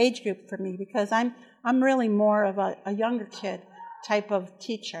tough age group for me because I'm really more of a younger kid type of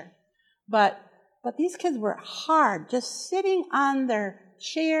teacher. But these kids were hard, just sitting on their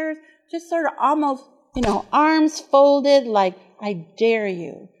chairs, just sort of almost, arms folded like, I dare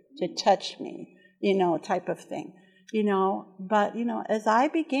you to touch me, type of thing. But as I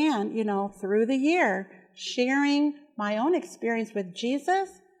began, through the year, sharing my own experience with Jesus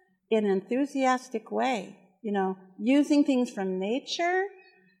in an enthusiastic way, using things from nature,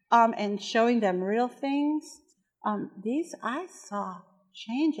 and showing them real things, I saw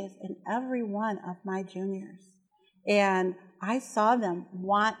changes in every one of my juniors. And I saw them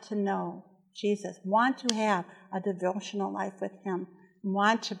want to know Jesus, want to have a devotional life with him,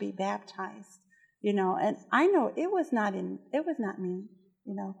 want to be baptized. And I know it was not me, it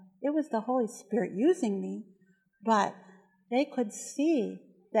was the Holy Spirit using me, but they could see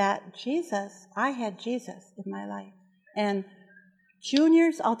that I had Jesus in my life. And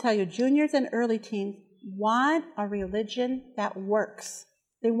juniors, I'll tell you, juniors and early teens want a religion that works.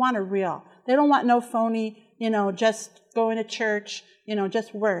 They want a real. They don't want no phony, just going to church,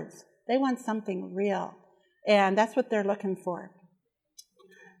 just words. They want something real. And that's what they're looking for.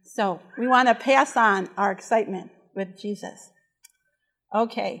 So we want to pass on our excitement with Jesus.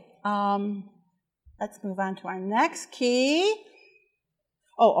 Okay, let's move on to our next key.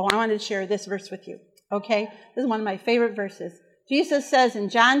 Oh, I wanted to share this verse with you. Okay, this is one of my favorite verses. Jesus says in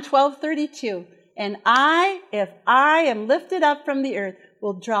John 12:32, "And if I am lifted up from the earth,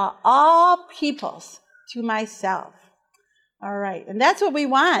 will draw all peoples to myself." All right, and that's what we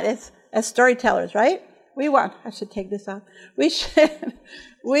want as storytellers, right? I should take this off.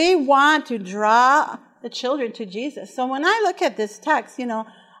 We want to draw the children to Jesus. So when I look at this text,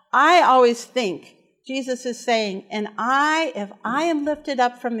 I always think Jesus is saying, "And if I am lifted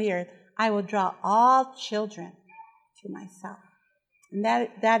up from the earth, I will draw all children to myself." And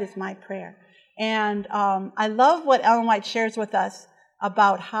that is my prayer. And I love what Ellen White shares with us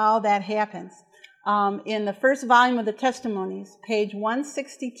about how that happens. In the first volume of the Testimonies, page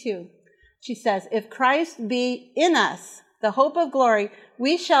 162, she says, "If Christ be in us, the hope of glory,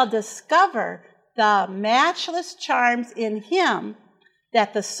 we shall discover the matchless charms in him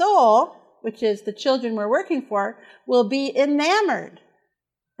that the soul," which is the children we're working for, "will be enamored."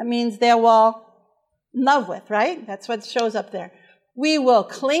 That means they will love with, right? That's what shows up there. "We will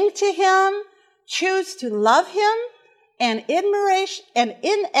cling to him, choose to love him, and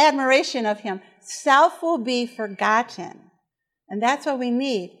in admiration of him, self will be forgotten." And that's what we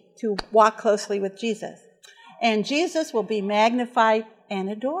need to walk closely with Jesus. And Jesus will be magnified and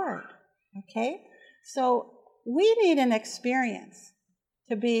adored. Okay? So we need an experience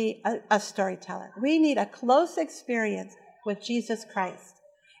to be a storyteller. We need a close experience with Jesus Christ.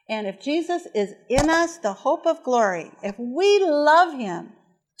 And if Jesus is in us, the hope of glory, if we love him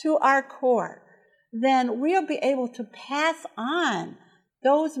to our core, then we'll be able to pass on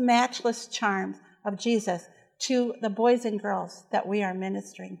those matchless charms of Jesus to the boys and girls that we are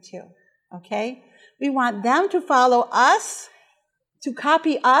ministering to. Okay? We want them to follow us, to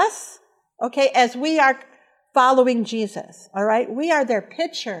copy us, okay, as we are following Jesus. All right? We are their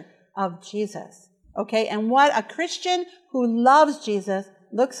picture of Jesus. Okay? And what a Christian who loves Jesus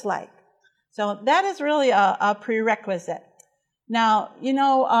looks like. So that is really a prerequisite. Now,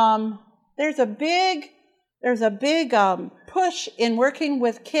 there's a big push in working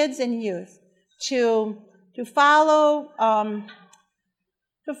with kids and youth to follow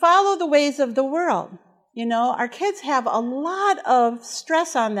the ways of the world. Our kids have a lot of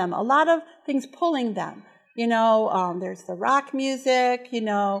stress on them, a lot of things pulling them. There's the rock music,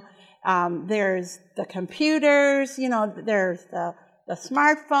 there's the computers, there's the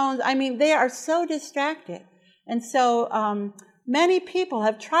smartphones. They are so distracted. And so many people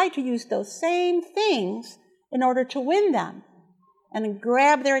have tried to use those same things in order to win them and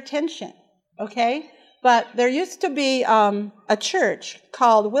grab their attention, okay? But there used to be a church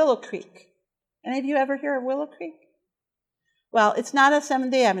called Willow Creek. Any of you ever hear of Willow Creek? Well, it's not a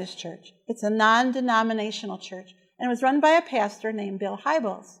Seventh-day Adventist church. It's a non-denominational church. And it was run by a pastor named Bill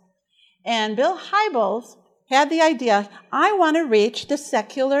Hybels. And Bill Hybels had the idea, I want to reach the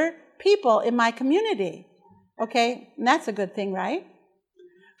secular people in my community. Okay? And that's a good thing, right?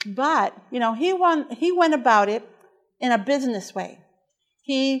 But, he went about it in a business way.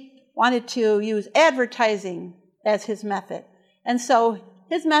 He wanted to use advertising as his method. And so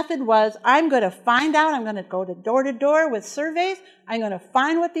his method was, I'm going to find out, I'm going to go door to door with surveys, I'm going to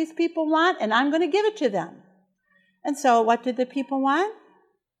find what these people want, and I'm going to give it to them. And so what did the people want?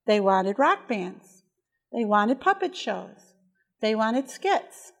 They wanted rock bands. They wanted puppet shows. They wanted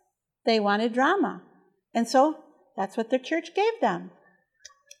skits. They wanted drama. And so that's what the church gave them.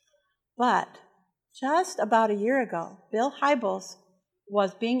 But just about a year ago, Bill Hybels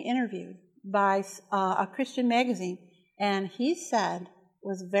was being interviewed by a Christian magazine, and he said,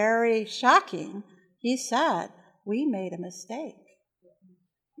 was very shocking, he said, we made a mistake.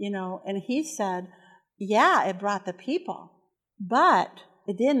 And he said, yeah, it brought the people, but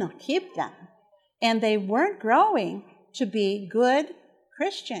it didn't keep them. And they weren't growing to be good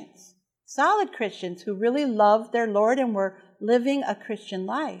Christians, solid Christians who really loved their Lord and were living a Christian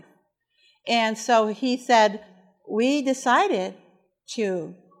life. And so he said, we decided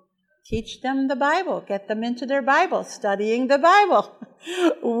to teach them the Bible, get them into their Bible, studying the Bible.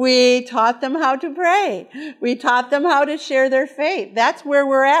 We taught them how to pray. We taught them how to share their faith. That's where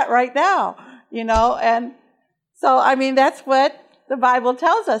we're at right now, And so, that's what the Bible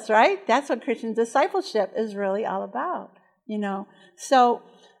tells us, right? That's what Christian discipleship is really all about, So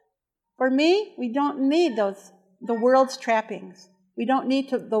for me, we don't need the world's trappings. We don't need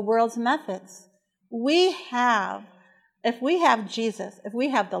the world's methods. If we have Jesus, if we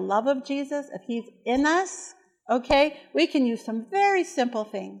have the love of Jesus, if he's in us, okay, we can use some very simple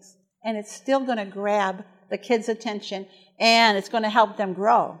things, and it's still going to grab the kids' attention, and it's going to help them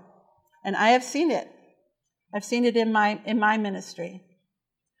grow. And I have seen it. I've seen it in my ministry.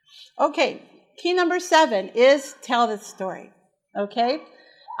 Okay, key number 7 is tell the story. Okay?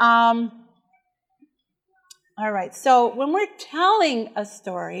 All right, so when we're telling a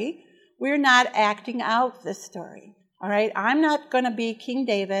story, we're not acting out the story. All right, I'm not going to be King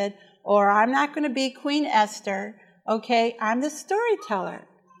David, or I'm not going to be Queen Esther. Okay, I'm the storyteller.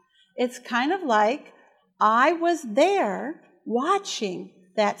 It's kind of like I was there watching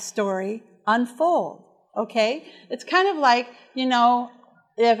that story unfold. Okay, it's kind of like,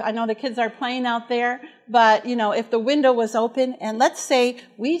 if I know the kids are playing out there, but, if the window was open and let's say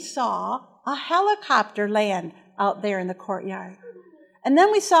we saw a helicopter land out there in the courtyard. And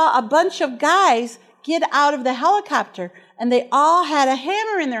then we saw a bunch of guys get out of the helicopter, and they all had a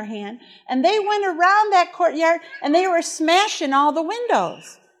hammer in their hand, and they went around that courtyard, and they were smashing all the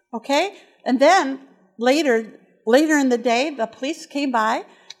windows, okay? And then later in the day, the police came by,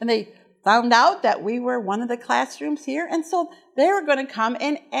 and they found out that we were one of the classrooms here, and so they were going to come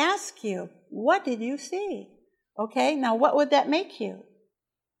and ask you, what did you see? Okay, now what would that make you?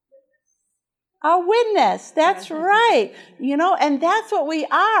 A witness, that's right. And that's what we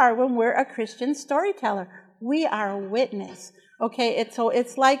are when we're a Christian storyteller. We are a witness. Okay,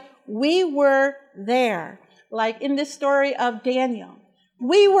 it's like we were there. Like in this story of Daniel.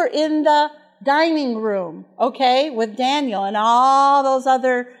 We were in the dining room, okay, with Daniel and all those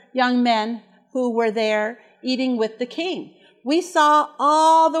other young men who were there eating with the king. We saw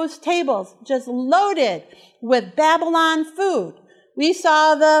all those tables just loaded with Babylon food. We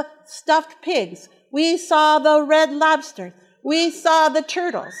saw the stuffed pigs. We saw the red lobsters. We saw the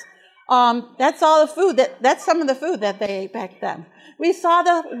turtles. That's all the food. That's some of the food that they ate back then. We saw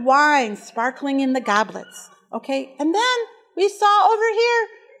the wine sparkling in the goblets. Okay, and then we saw over here,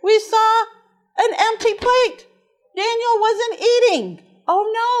 we saw an empty plate. Daniel wasn't eating. Oh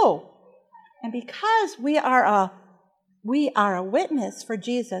no! And because we are a witness for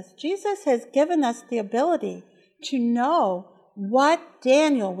Jesus, Jesus has given us the ability to know what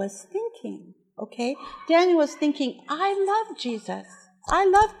Daniel was thinking, okay? Daniel was thinking, I love Jesus. I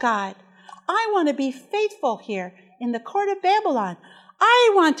love God. I want to be faithful here in the court of Babylon.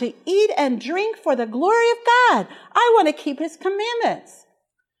 I want to eat and drink for the glory of God. I want to keep his commandments.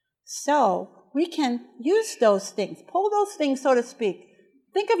 So we can use those things, pull those things, so to speak.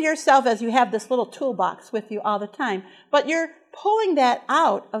 Think of yourself as you have this little toolbox with you all the time, but you're pulling that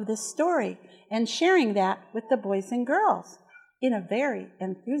out of this story and sharing that with the boys and girls in a very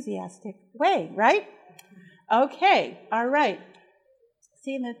enthusiastic way, right? Okay, all right.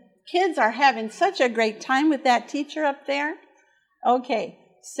 See, the kids are having such a great time with that teacher up there. Okay,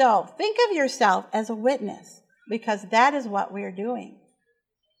 so think of yourself as a witness, because that is what we're doing.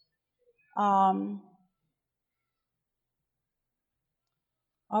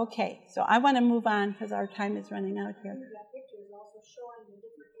 Okay, so I want to move on because our time is running out here. That picture is also showing the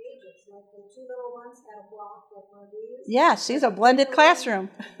different ages. Like the two little ones had a block like one of these. Yeah, she's a blended classroom.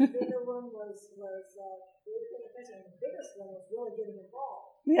 The bigger one was grade the biggest one was really getting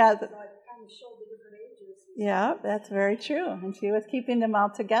involved. Yeah. So I kind of showed the different ages. Yeah, that's very true. And she was keeping them all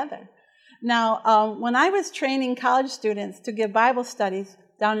together. Now, when I was training college students to give Bible studies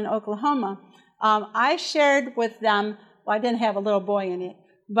down in Oklahoma, I shared with them, well, I didn't have a little boy in it,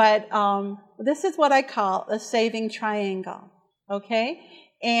 but this is what I call a saving triangle, okay?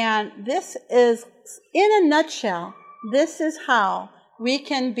 And this is, in a nutshell, this is how we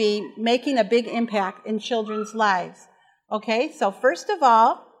can be making a big impact in children's lives, okay? So first of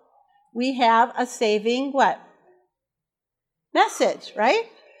all, we have a saving what? Message, right?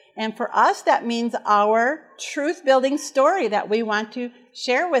 And for us, that means our truth-building story that we want to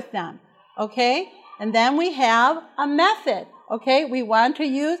share with them, okay? And then we have a method, okay? We want to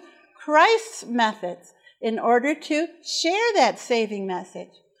use Christ's methods in order to share that saving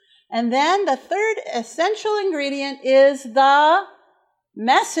message. And then the third essential ingredient is the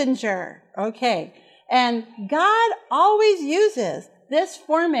messenger, okay? And God always uses this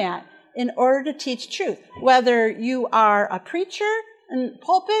format in order to teach truth, whether you are a preacher in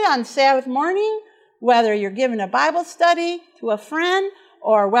pulpit on Sabbath morning, whether you're giving a Bible study to a friend,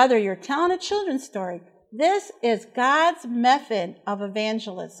 or whether you're telling a children's story. This is God's method of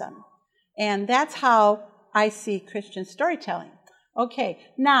evangelism. And that's how I see Christian storytelling. Okay,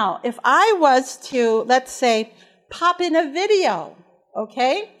 now, if I was to, let's say, pop in a video,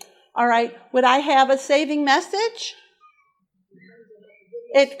 okay? All right, would I have a saving message?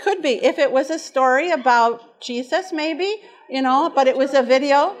 It could be. If it was a story about Jesus, maybe, you know, but it was a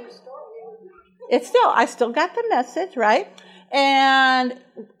video. I still got the message, right? And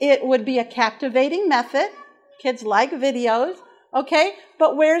it would be a captivating method. Kids like videos, okay?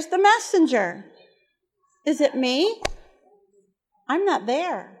 But where's the messenger? Is it me? I'm not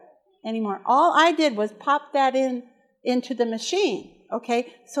there anymore. All I did was pop that into the machine,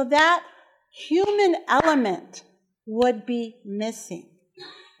 okay? So that human element would be missing.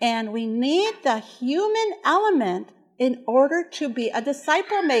 And we need the human element in order to be a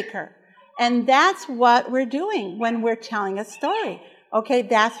disciple maker. And that's what we're doing when we're telling a story. Okay,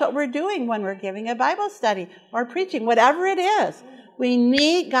 that's what we're doing when we're giving a Bible study or preaching, whatever it is.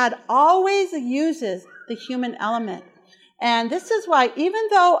 God always uses the human element. And this is why, even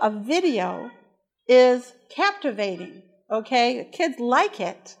though a video is captivating, okay, kids like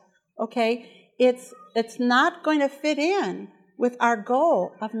it, okay, it's not going to fit in with our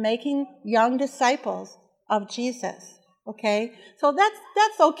goal of making young disciples of Jesus. Okay, so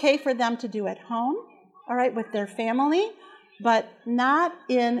that's okay for them to do at home, all right, with their family, but not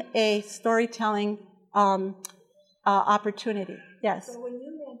in a storytelling opportunity. Yes. So when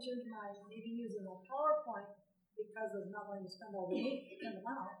you mentioned maybe using a PowerPoint because of not wanting to spend all the week to print them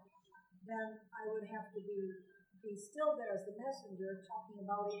out, then I would have to be still there as the messenger talking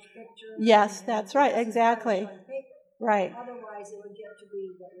about each picture. Yes, that's right, exactly. Right. Otherwise, it would get to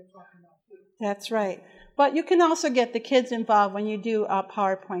be what you're talking about here. That's right. But you can also get the kids involved when you do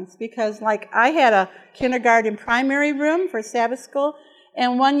PowerPoints, because like I had a kindergarten primary room for Sabbath school,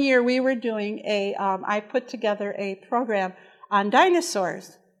 and one year we were doing I put together a program on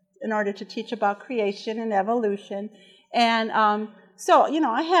dinosaurs in order to teach about creation and evolution. And so, you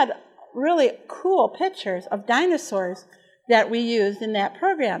know, I had really cool pictures of dinosaurs that we used in that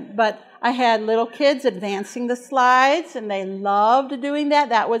program. But I had little kids advancing the slides, and they loved doing that.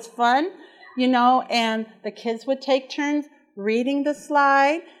 That was fun, you know, and the kids would take turns reading the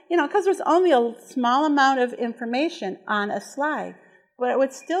slide, you know, because there's only a small amount of information on a slide. But it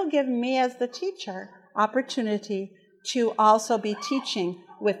would still give me, as the teacher, opportunity to also be teaching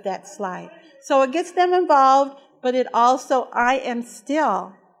with that slide. So it gets them involved, but it also, I am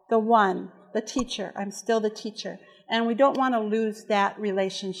still the teacher. I'm still the teacher. And we don't want to lose that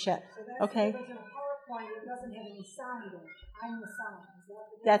relationship. So okay? Because in a PowerPoint, it doesn't have any sound in it. I'm the sound.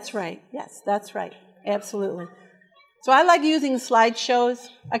 That's right. Yes, that's right. Absolutely. So I like using slideshows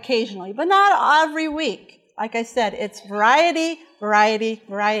occasionally, but not every week. Like I said, it's variety, variety,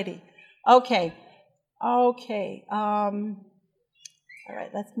 variety. Okay. All right,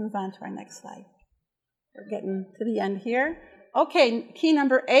 let's move on to our next slide. We're getting to the end here. Okay, key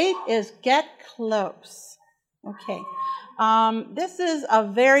number 8 is get close. Okay. This is a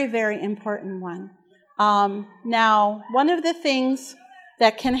very, very important one. Now, one of the things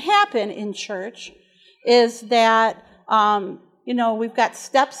that can happen in church is that, you know, we've got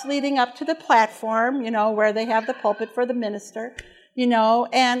steps leading up to the platform, you know, where they have the pulpit for the minister, you know,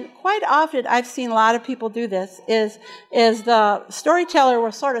 and quite often I've seen a lot of people do this, is the storyteller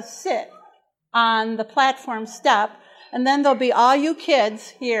will sort of sit on the platform step, and then there'll be all you kids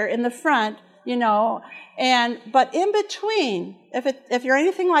here in the front But in between, if you're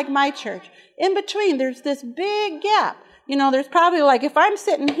anything like my church, in between there's this big gap. There's probably like, if I'm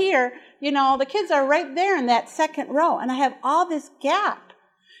sitting here, the kids are right there in that second row, and I have all this gap,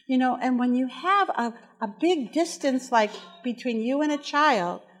 and when you have a big distance like between you and a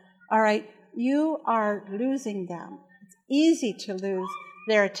child, all right, you are losing them. It's easy to lose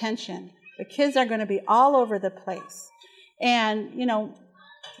their attention. The kids are going to be all over the place. And,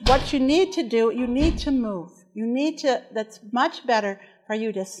 what you need to do, you need to move. That's much better for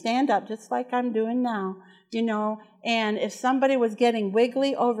you to stand up, just like I'm doing now, and if somebody was getting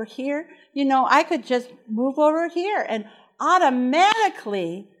wiggly over here, I could just move over here, and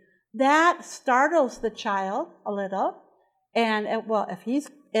automatically that startles the child a little. And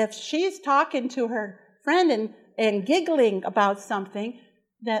if she's talking to her friend and giggling about something,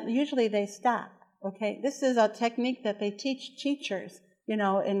 that usually they stop. Okay, this is a technique that they teach teachers,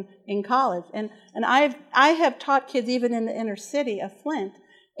 in college, and I have taught kids even in the inner city of Flint,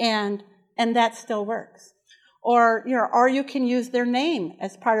 and that still works. Or you can use their name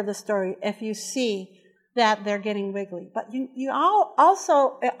as part of the story if you see that they're getting wiggly. But you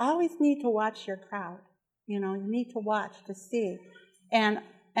also always need to watch your crowd. You need to watch to see and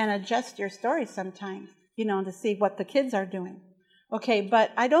adjust your story sometimes, to see what the kids are doing. Okay,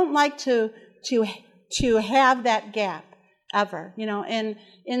 but I don't like to have that gap ever, And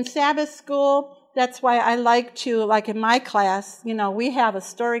in Sabbath school, that's why I like to, like in my class, we have a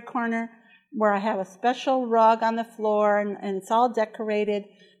story corner where I have a special rug on the floor, and it's all decorated,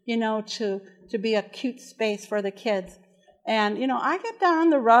 to be a cute space for the kids. And, I get down on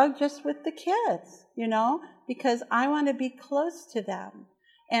the rug just with the kids, because I want to be close to them.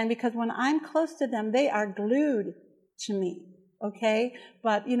 And because when I'm close to them, they are glued to me, okay?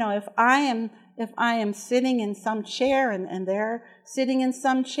 But, if I am sitting in some chair and they're sitting in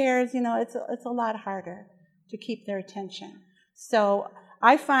some chairs, it's a lot harder to keep their attention. So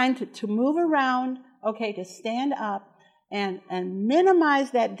I find to move around, okay, to stand up and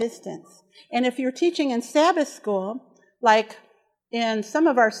minimize that distance. And if you're teaching in Sabbath school, like in some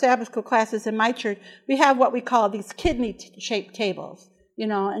of our Sabbath school classes in my church, we have what we call these kidney-shaped tables,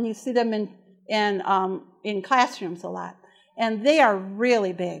 and you see them in classrooms a lot. And they are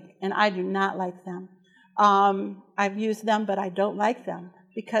really big, and I do not like them. I've used them, but I don't like them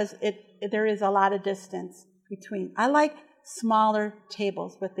because there is a lot of distance between. I like smaller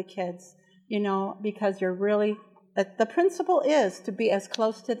tables with the kids, because you're really, the principle is to be as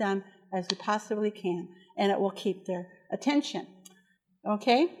close to them as you possibly can, and it will keep their attention.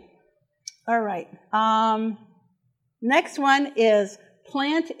 Okay? All right. Next one is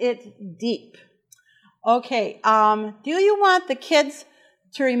plant it deep. Okay, do you want the kids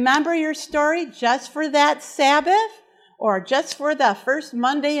to remember your story just for that Sabbath or just for the first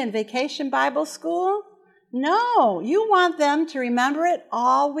Monday in Vacation Bible School? No, you want them to remember it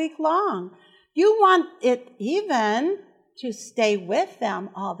all week long. You want it even to stay with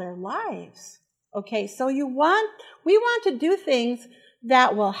them all their lives. Okay, so we want to do things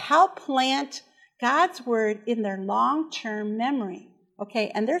that will help plant God's Word in their long-term memory.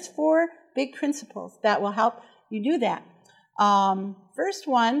 Okay, and there's 4 big principles that will help you do that. First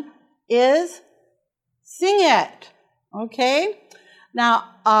one is sing it. Okay? Now,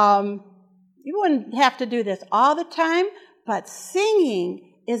 you wouldn't have to do this all the time, but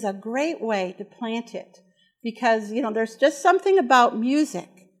singing is a great way to plant it because, there's just something about music.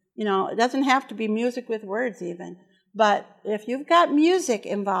 It doesn't have to be music with words even, but if you've got music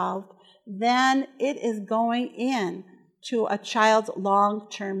involved, then it is going in to a child's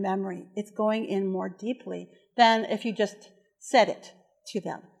long-term memory. It's going in more deeply than if you just said it to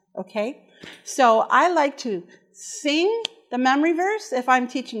them, okay? So I like to sing the memory verse. If I'm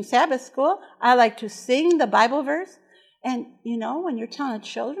teaching Sabbath school, I like to sing the Bible verse. And, when you're telling a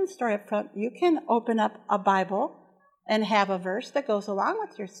children's story up front, you can open up a Bible and have a verse that goes along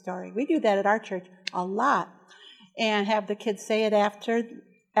with your story. We do that at our church a lot and have the kids say it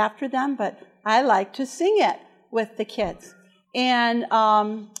after them, but I like to sing it with the kids. And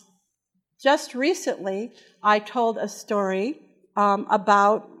just recently, I told a story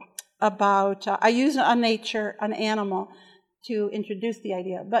about I used an animal to introduce the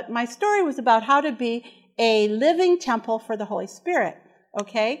idea. But my story was about how to be a living temple for the Holy Spirit,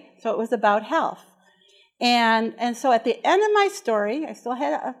 okay? So it was about health. And so at the end of my story, I still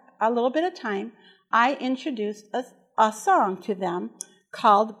had a little bit of time, I introduced a song to them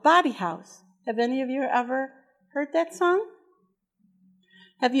called Body House. Have any of you ever heard that song?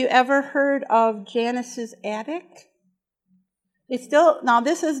 Have you ever heard of Janice's Attic? Now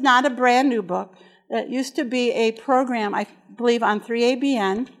this is not a brand new book. It used to be a program, I believe, on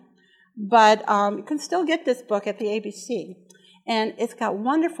 3ABN But you can still get this book at the ABC. And it's got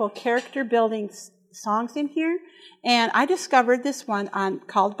wonderful character building songs in here. And I discovered this one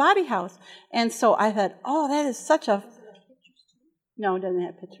called Body House. And so I thought, oh, that is such a... No, it doesn't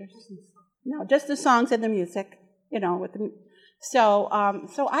have pictures. No, just the songs and the music, So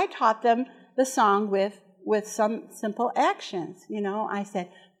I taught them the song with some simple actions. I said,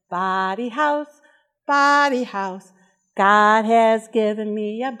 body house, God has given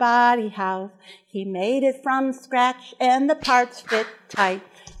me a body house. He made it from scratch and the parts fit tight.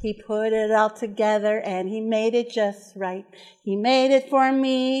 He put it all together and he made it just right. He made it for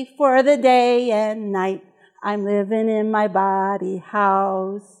me for the day and night. I'm living in my body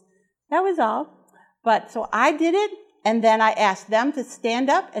house. That was all. But so I did it, and then I asked them to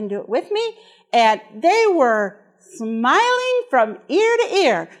stand up and do it with me, and they were smiling from ear to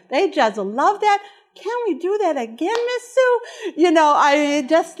ear. They just loved that. Can we do that again, Miss Sue? I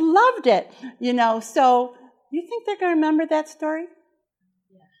just loved it. So you think they're going to remember that story?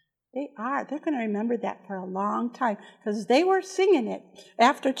 They are. They're going to remember that for a long time because they were singing it.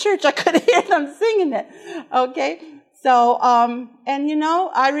 After church, I could hear them singing it. Okay? So,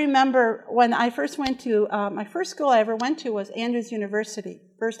 I remember when I first went to, my first school I ever went to was Andrews University,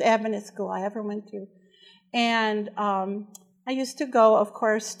 first Adventist school I ever went to. And I used to go, of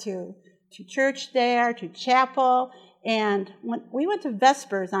course, to church there, to chapel. And we went to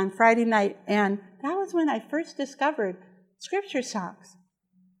Vespers on Friday night, and that was when I first discovered scripture songs.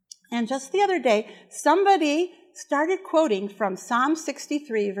 And just the other day, somebody started quoting from Psalm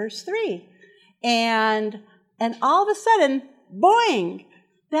 63, verse 3. And all of a sudden, boing,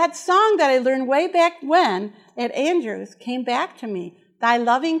 that song that I learned way back when at Andrews came back to me. Thy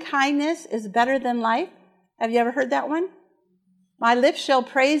loving kindness is better than life. Have you ever heard that one? My lips shall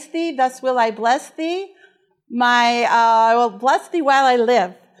praise thee, thus will I bless thee. I will bless thee while I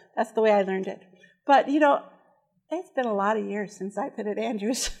live. That's the way I learned it. But, it's been a lot of years since I've been at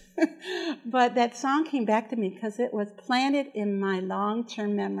Andrews. But that song came back to me because it was planted in my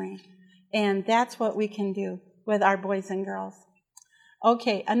long-term memory. And that's what we can do with our boys and girls.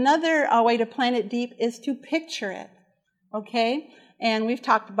 Okay, another way to plant it deep is to picture it. Okay? And we've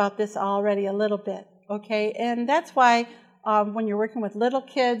talked about this already a little bit. Okay? And that's why when you're working with little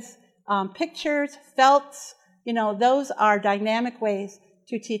kids, pictures, felts, those are dynamic ways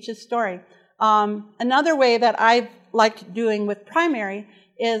to teach a story. Another way that I've liked doing with primary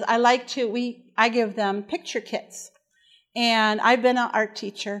is I give them picture kits. And I've been an art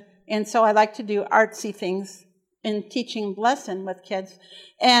teacher, and so I like to do artsy things in teaching lesson with kids.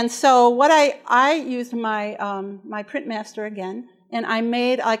 And so what I used my print master again, and I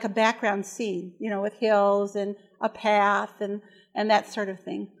made like a background scene, with hills and a path and that sort of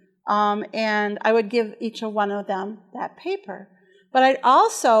thing. And I would give each one of them that paper. But I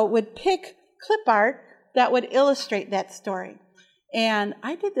also would pick clip art that would illustrate that story. And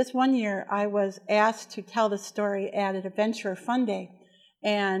I did this one year. I was asked to tell the story at an Adventure Fun Day.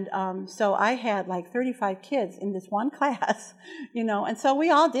 And so I had like 35 kids in this one class, and so we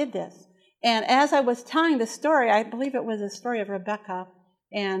all did this. And as I was telling the story, I believe it was a story of Rebecca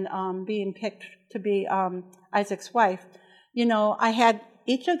and being picked to be Isaac's wife.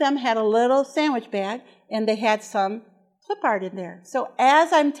 Each of them had a little sandwich bag, and they had some clip art in there. So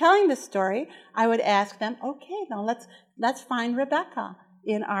as I'm telling the story, I would ask them, okay, now let's find Rebecca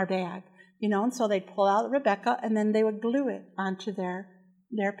in our bag, and so they'd pull out Rebecca, and then they would glue it onto their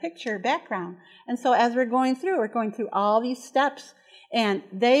picture background. And so as we're going through all these steps, and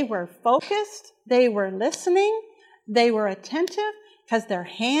they were focused, they were listening, they were attentive, because their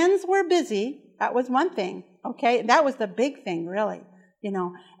hands were busy. That was one thing, okay? That was the big thing, really,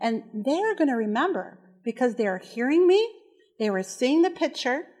 And they're going to remember because they are hearing me, they were seeing the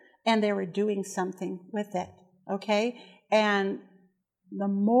picture, and they were doing something with it, okay? And the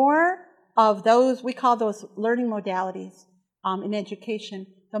more of those, we call those learning modalities in education,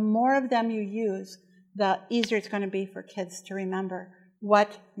 the more of them you use, the easier it's going to be for kids to remember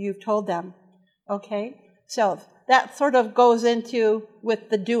what you've told them, okay? So that sort of goes into with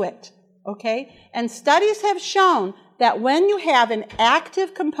the do it, okay? And studies have shown that when you have an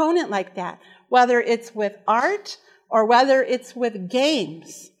active component like that, whether it's with art or whether it's with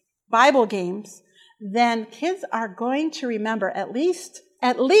games, Bible games, then kids are going to remember at least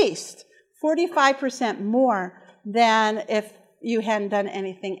 45% more than if you hadn't done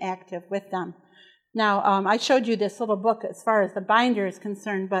anything active with them. Now, I showed you this little book as far as the binder is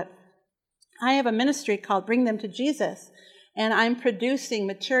concerned, but I have a ministry called Bring Them to Jesus, and I'm producing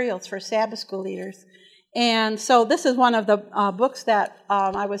materials for Sabbath school leaders. And so this is one of the books that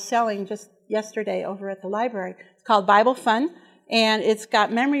I was selling just yesterday over at the library. It's called Bible Fun, And it's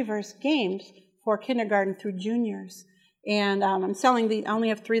got memory verse games for kindergarten through juniors. And I'm selling these, I only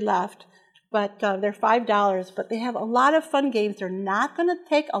have 3 left, but they're $5. But they have a lot of fun games. They're not going to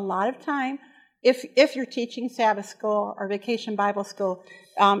take a lot of time. If you're teaching Sabbath school or Vacation Bible School,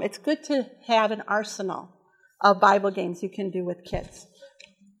 it's good to have an arsenal of Bible games you can do with kids.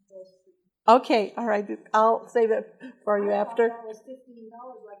 Okay, all right. I'll save it for you after. That was $15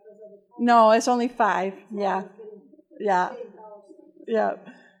 like those other toys. No, it's only 5. Yeah. Yeah. Yeah.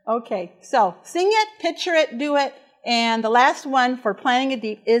 Okay, so sing it, picture it, do it. And the last one for planting it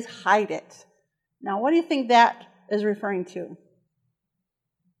deep is hide it. Now, what do you think that is referring to?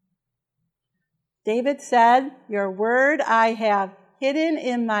 David said, your word I have hidden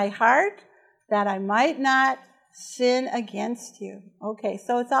in my heart that I might not sin against you. Okay,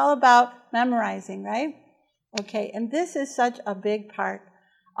 so it's all about memorizing, right? Okay, and this is such a big part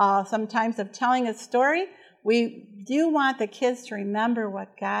sometimes of telling a story. We do want the kids to remember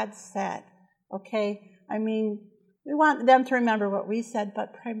what God said, okay? I mean, we want them to remember what we said,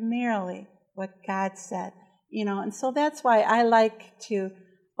 but primarily what God said, you know, and so that's why I like to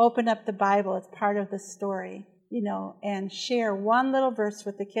open up the Bible as part of the story, you know, and share one little verse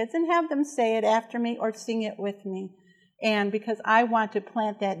with the kids and have them say it after me or sing it with me. And because I want to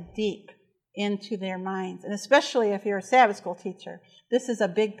plant that deep into their minds, and especially if you're a Sabbath school teacher, this is a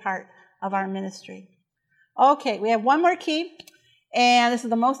big part of our ministry. Okay, we have one more key, and this is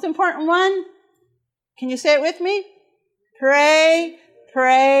the most important one. Can you say it with me? Pray,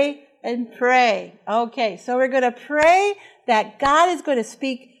 pray, and pray. Okay, so we're going to pray that God is going to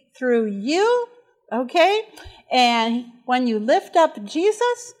speak through you, okay? And when you lift up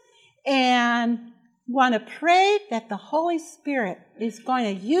Jesus and want to pray that the Holy Spirit is going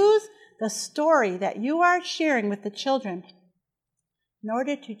to use the story that you are sharing with the children in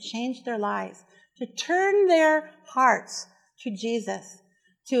order to change their lives, to turn their hearts to Jesus,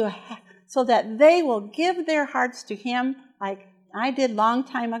 so that they will give their hearts to Him like I did long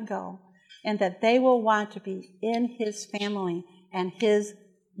time ago, and that they will want to be in His family and His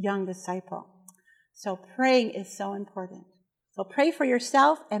young disciple. So praying is so important. So pray for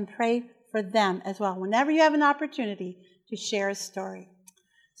yourself and pray for them as well, whenever you have an opportunity to share a story.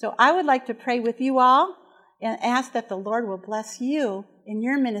 So I would like to pray with you all and ask that the Lord will bless you in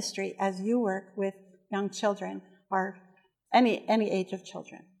your ministry as you work with young children or any age of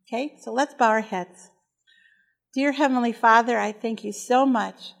children. Okay, so let's bow our heads. Dear Heavenly Father, I thank you so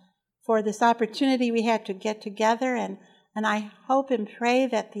much for this opportunity we had to get together, and I hope and pray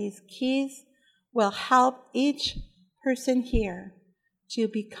that these keys will help each person here to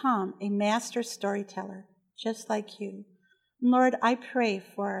become a master storyteller, just like you. Lord, I pray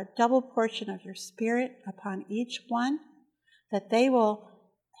for a double portion of your Spirit upon each one, that they will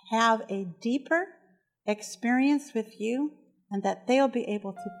have a deeper experience with you, and that they'll be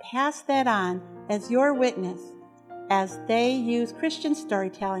able to pass that on as your witness as they use Christian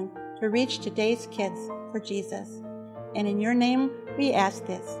storytelling to reach today's kids for Jesus. And in your name we ask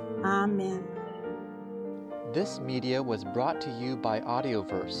this. Amen. This media was brought to you by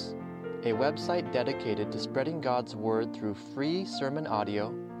Audioverse, a website dedicated to spreading God's Word through free sermon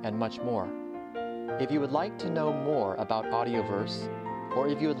audio and much more. If you would like to know more about Audioverse, or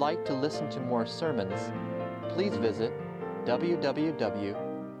if you would like to listen to more sermons, please visit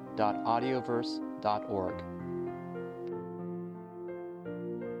www.audioverse.org.